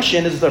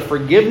 redemption is the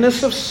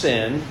forgiveness of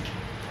sin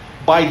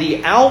by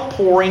the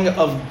outpouring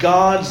of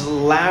God's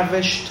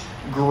lavished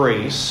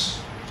grace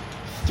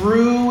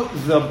through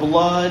the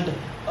blood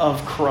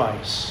of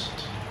Christ.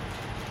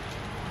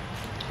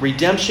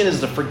 Redemption is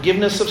the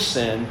forgiveness of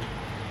sin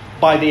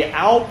by the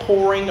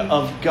outpouring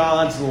of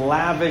God's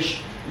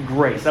lavish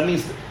grace. That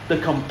means the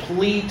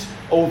complete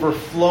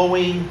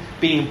overflowing,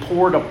 being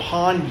poured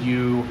upon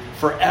you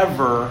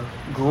forever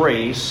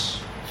grace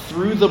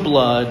through the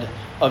blood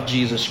of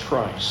Jesus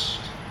Christ.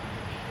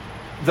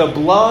 The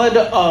blood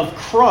of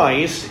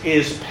Christ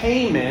is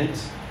payment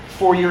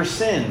for your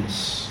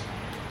sins.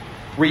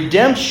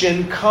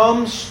 Redemption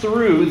comes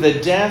through the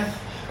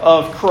death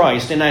of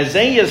Christ. And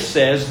Isaiah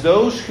says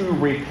those who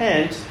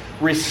repent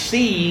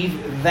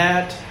receive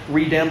that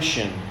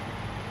redemption.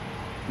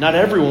 Not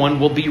everyone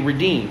will be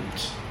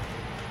redeemed.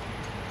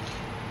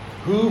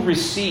 Who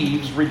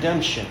receives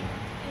redemption?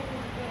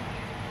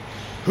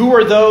 Who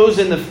are those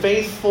in the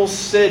faithful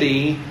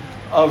city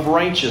of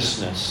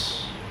righteousness?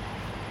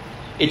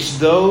 It's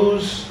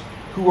those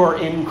who are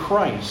in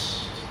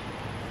Christ.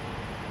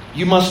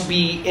 You must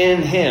be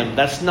in Him.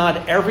 That's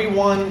not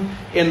everyone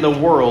in the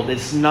world.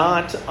 It's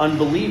not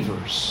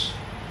unbelievers.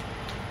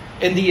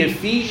 In the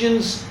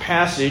Ephesians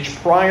passage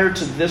prior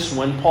to this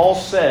one, Paul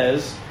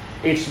says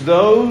it's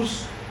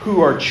those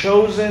who are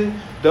chosen,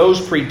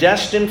 those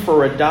predestined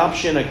for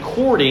adoption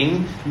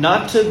according,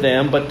 not to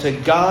them, but to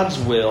God's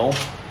will.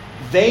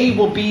 They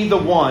will be the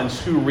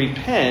ones who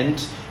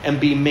repent and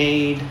be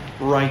made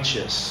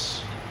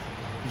righteous.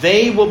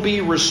 They will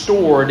be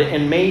restored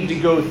and made to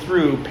go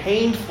through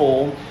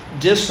painful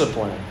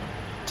discipline,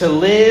 to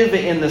live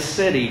in the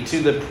city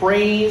to the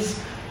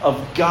praise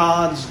of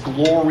God's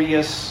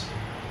glorious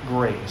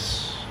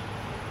grace.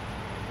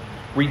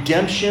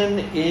 Redemption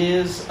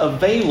is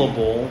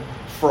available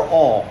for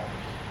all.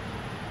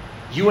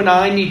 You and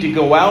I need to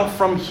go out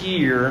from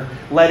here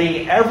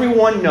letting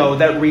everyone know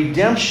that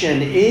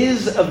redemption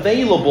is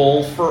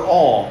available for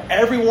all.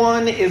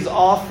 Everyone is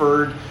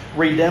offered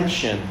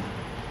redemption,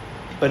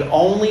 but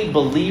only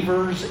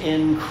believers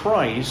in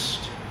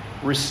Christ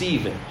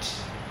receive it.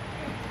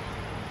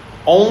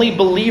 Only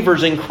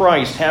believers in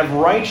Christ have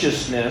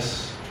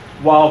righteousness,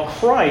 while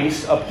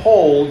Christ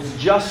upholds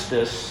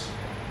justice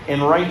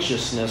and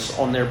righteousness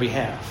on their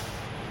behalf.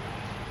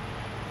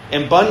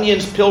 In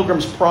Bunyan's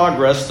Pilgrim's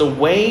Progress, the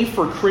way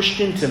for a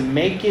Christian to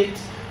make it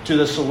to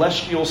the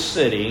celestial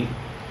city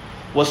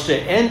was to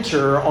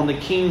enter on the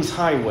King's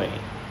Highway,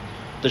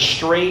 the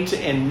straight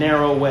and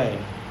narrow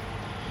way,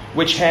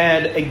 which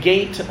had a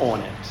gate on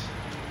it.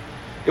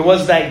 It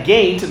was that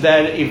gate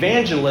that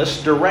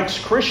evangelist directs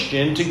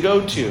Christian to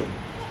go to.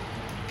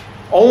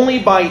 Only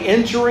by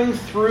entering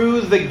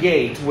through the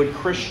gate would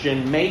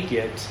Christian make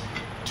it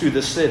to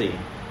the city.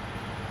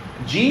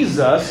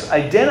 Jesus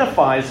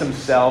identifies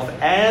himself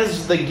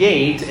as the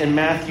gate in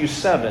Matthew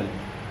 7.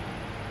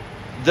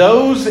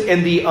 Those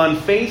in the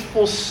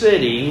unfaithful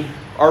city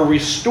are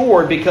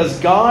restored because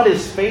God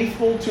is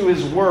faithful to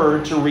His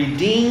word to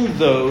redeem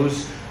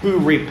those who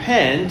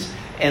repent,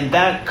 and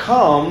that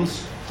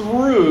comes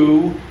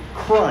through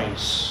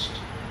Christ.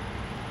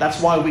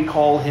 That's why we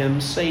call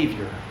Him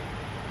Savior,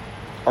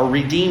 a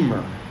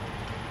Redeemer.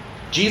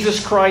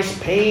 Jesus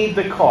Christ paid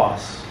the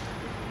cost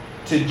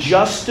to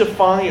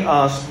justify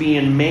us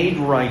being made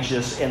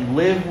righteous and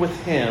live with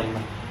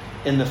Him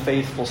in the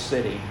faithful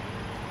city.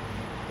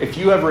 If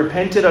you have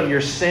repented of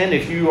your sin,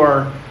 if you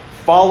are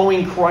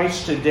following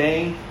Christ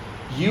today,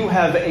 you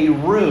have a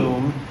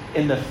room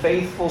in the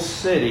faithful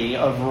city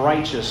of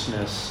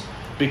righteousness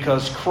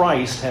because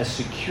Christ has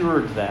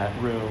secured that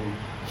room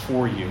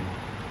for you.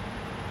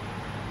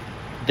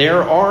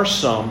 There are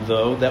some,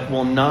 though, that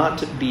will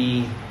not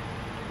be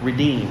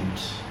redeemed.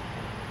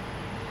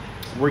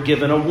 We're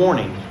given a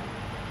warning.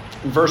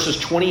 In verses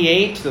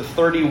 28 to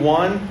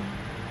 31,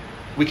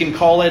 we can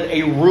call it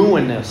a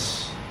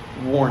ruinous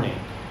warning.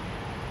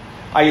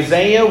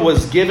 Isaiah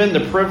was given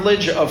the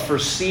privilege of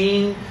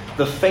foreseeing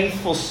the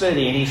faithful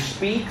city, and he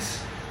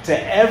speaks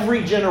to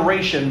every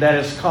generation that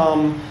has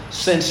come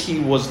since he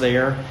was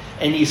there.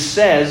 And he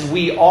says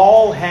we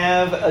all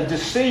have a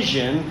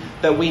decision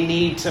that we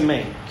need to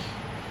make.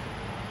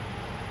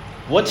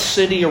 What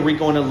city are we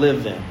going to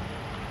live in?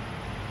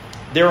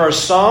 There are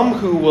some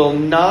who will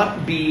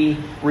not be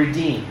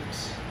redeemed.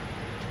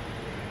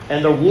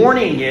 And the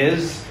warning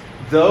is,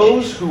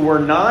 those who will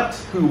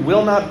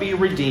not be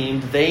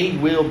redeemed, they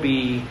will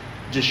be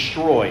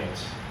destroyed.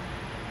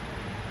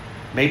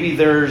 Maybe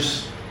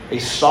there's a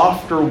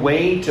softer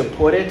way to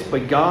put it,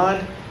 but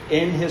God,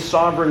 in His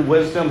sovereign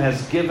wisdom,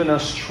 has given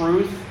us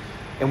truth,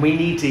 and we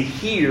need to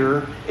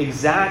hear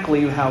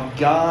exactly how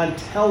God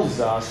tells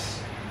us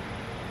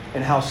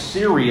and how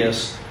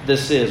serious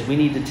this is. We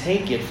need to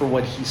take it for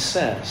what He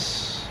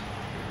says.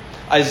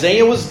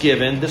 Isaiah was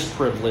given this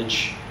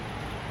privilege,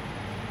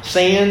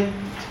 saying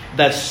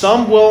that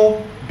some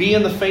will be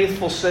in the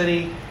faithful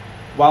city,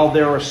 while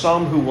there are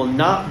some who will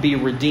not be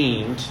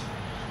redeemed.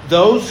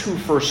 Those who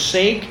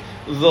forsake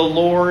the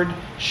Lord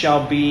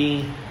shall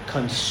be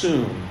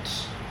consumed.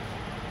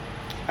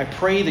 I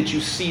pray that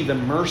you see the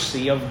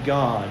mercy of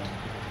God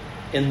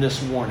in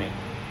this warning.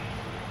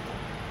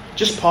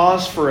 Just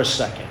pause for a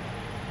second.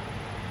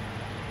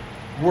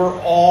 We're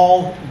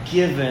all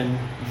given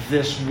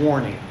this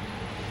warning.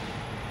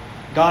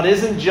 God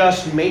isn't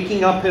just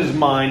making up His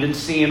mind and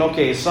seeing,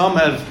 okay, some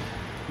have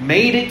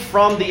made it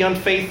from the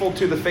unfaithful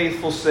to the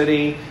faithful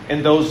city,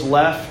 and those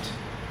left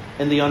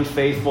in the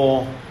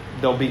unfaithful,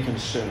 they'll be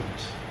consumed.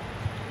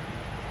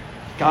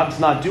 God's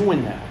not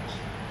doing that.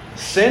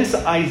 Since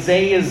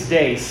Isaiah's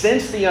day,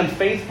 since the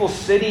unfaithful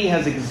city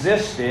has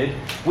existed,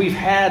 we've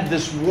had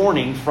this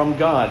warning from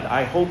God.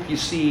 I hope you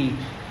see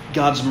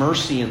God's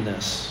mercy in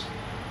this.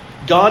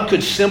 God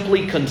could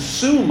simply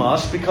consume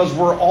us because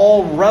we're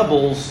all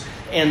rebels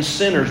and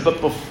sinners. But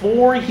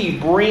before He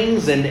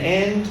brings an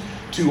end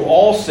to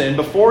all sin,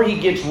 before He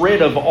gets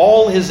rid of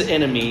all His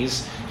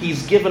enemies,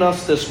 He's given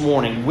us this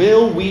warning.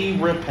 Will we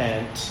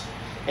repent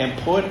and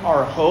put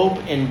our hope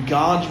in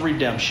God's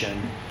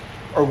redemption,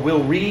 or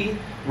will we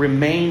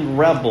remain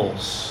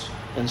rebels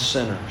and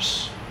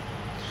sinners?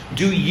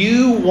 Do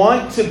you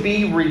want to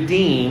be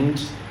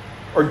redeemed,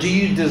 or do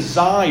you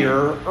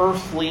desire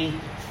earthly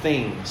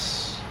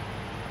things.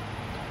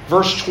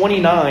 Verse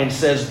 29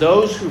 says,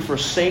 those who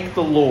forsake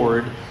the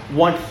Lord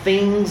want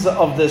things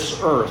of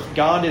this earth.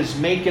 God is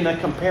making a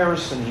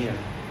comparison here.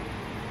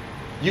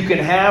 You can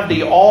have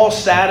the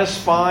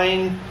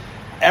all-satisfying,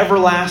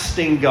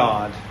 everlasting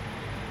God,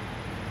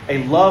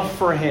 a love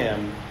for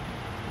Him,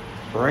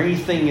 or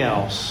anything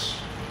else,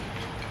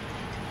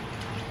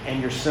 and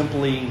you're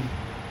simply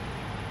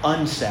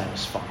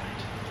unsatisfied.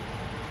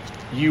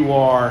 You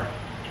are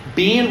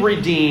being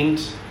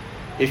redeemed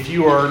if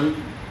you are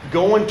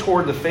going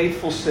toward the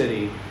faithful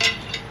city,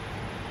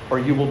 or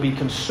you will be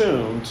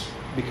consumed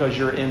because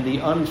you're in the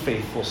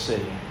unfaithful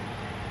city.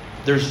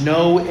 There's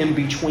no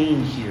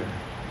in-between here.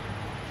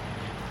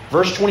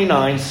 Verse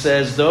 29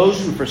 says,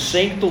 those who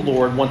forsake the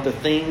Lord want the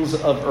things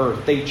of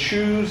earth. They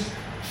choose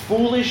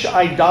foolish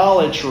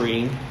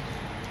idolatry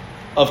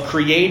of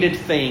created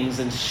things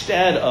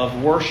instead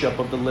of worship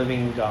of the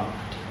living God.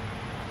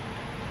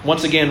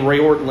 Once again, Ray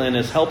Ortlund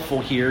is helpful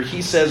here.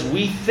 He says,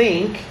 we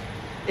think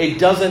it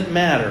doesn't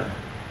matter.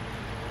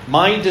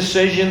 My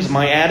decisions,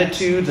 my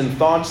attitudes and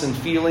thoughts and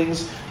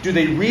feelings, do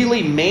they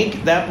really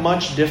make that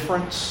much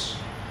difference?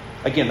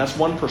 Again, that's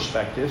one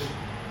perspective.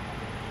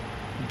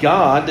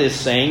 God is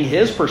saying,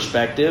 His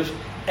perspective,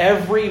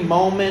 every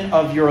moment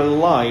of your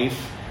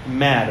life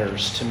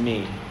matters to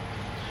me.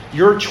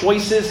 Your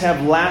choices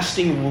have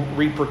lasting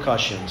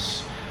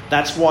repercussions.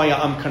 That's why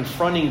I'm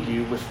confronting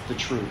you with the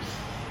truth.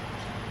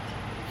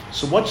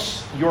 So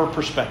what's your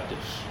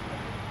perspective?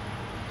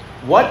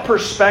 What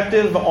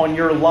perspective on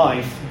your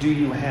life do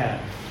you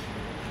have?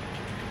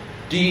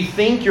 Do you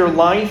think your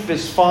life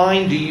is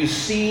fine? Do you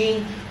see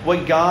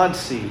what God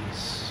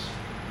sees?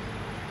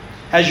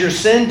 Has your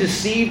sin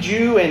deceived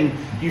you and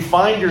you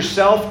find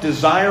yourself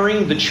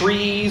desiring the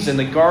trees and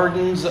the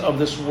gardens of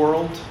this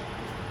world?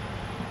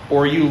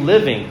 Or are you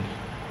living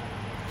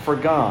for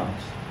God?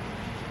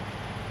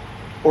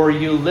 Or are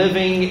you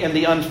living in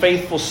the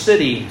unfaithful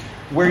city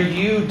where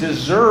you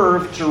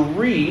deserve to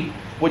reap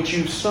what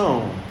you've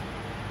sown?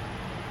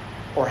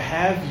 Or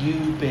have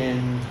you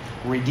been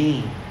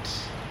redeemed?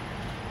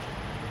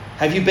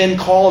 Have you been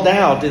called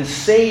out and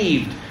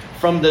saved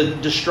from the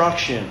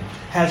destruction?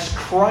 Has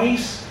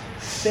Christ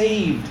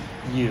saved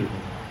you?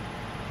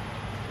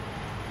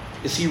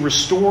 Is He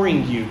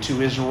restoring you to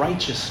His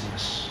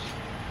righteousness?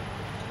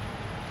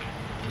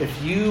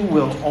 If you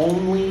will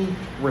only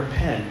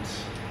repent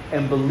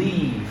and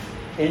believe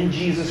in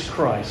Jesus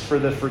Christ for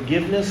the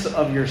forgiveness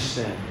of your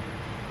sin,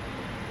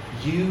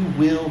 you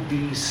will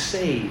be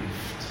saved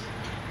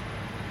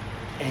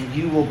and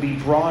you will be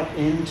brought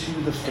into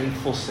the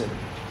faithful city.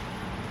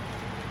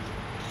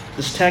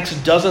 This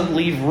text doesn't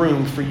leave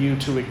room for you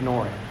to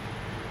ignore it.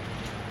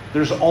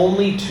 There's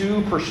only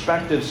two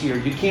perspectives here.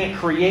 You can't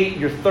create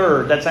your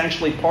third. That's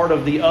actually part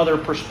of the other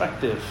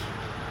perspective.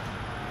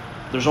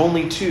 There's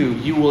only two.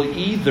 You will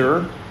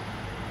either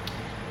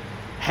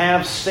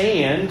have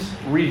sand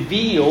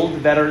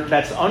revealed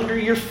that's under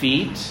your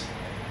feet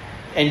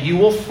and you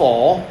will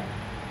fall,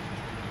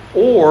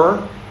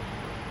 or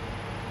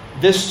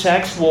this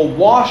text will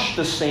wash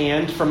the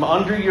sand from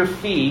under your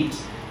feet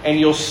and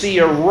you'll see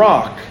a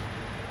rock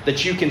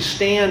that you can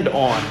stand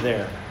on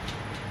there.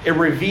 It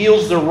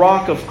reveals the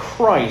rock of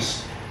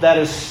Christ that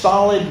is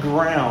solid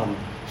ground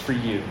for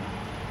you.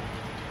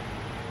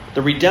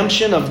 The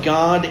redemption of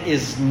God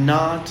is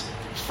not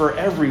for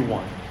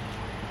everyone.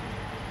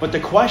 But the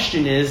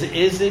question is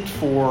it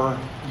for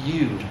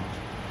you?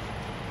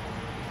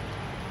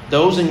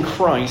 Those in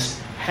Christ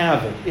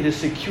have it. It is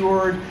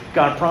secured.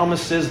 God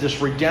promises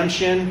this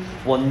redemption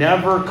will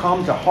never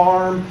come to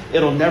harm.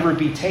 It'll never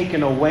be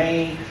taken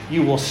away.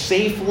 You will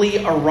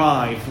safely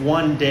arrive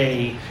one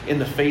day in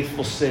the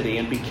faithful city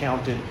and be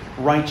counted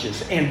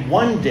righteous, and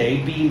one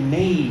day be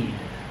made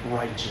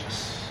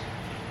righteous.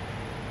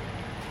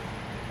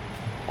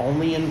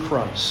 Only in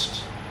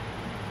Christ.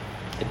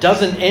 It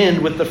doesn't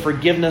end with the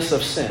forgiveness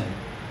of sin.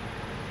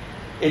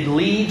 It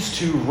leads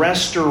to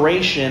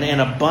restoration and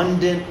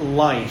abundant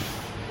life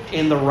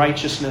in the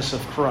righteousness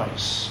of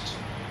Christ.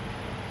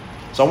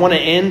 So I want to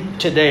end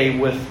today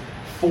with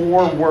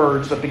 4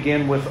 words that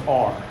begin with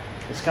R.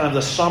 It's kind of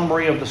the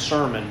summary of the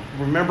sermon.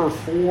 Remember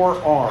 4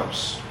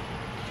 R's.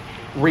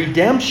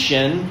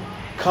 Redemption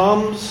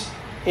comes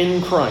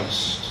in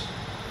Christ,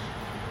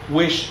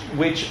 which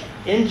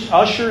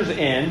ushers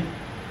in.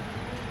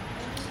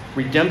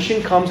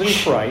 Redemption comes in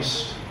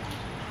Christ,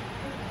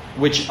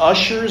 which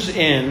ushers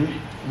in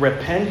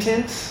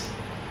repentance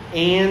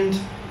and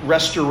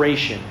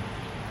restoration,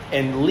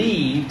 and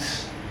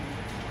leads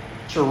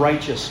to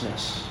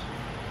righteousness.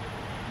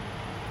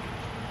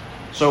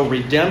 So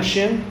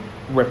redemption,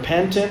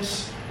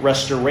 repentance,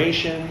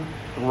 restoration,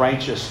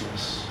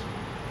 righteousness.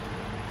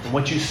 And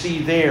what you see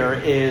there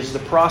is the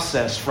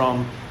process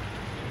from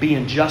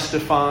being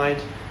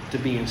justified to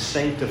being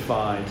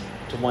sanctified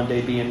to one day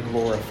being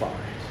glorified.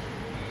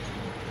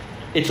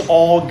 It's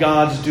all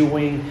God's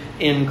doing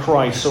in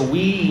Christ. So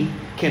we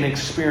can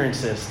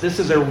experience this. This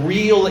is a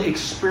real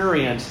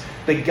experience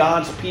that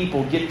God's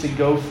people get to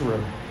go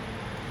through.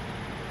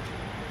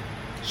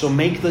 So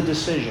make the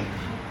decision.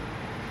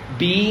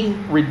 Be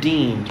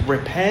redeemed.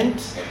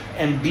 Repent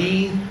and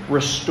be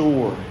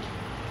restored.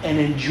 And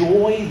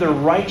enjoy the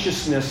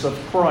righteousness of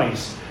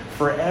Christ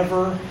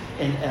forever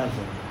and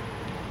ever.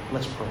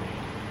 Let's pray.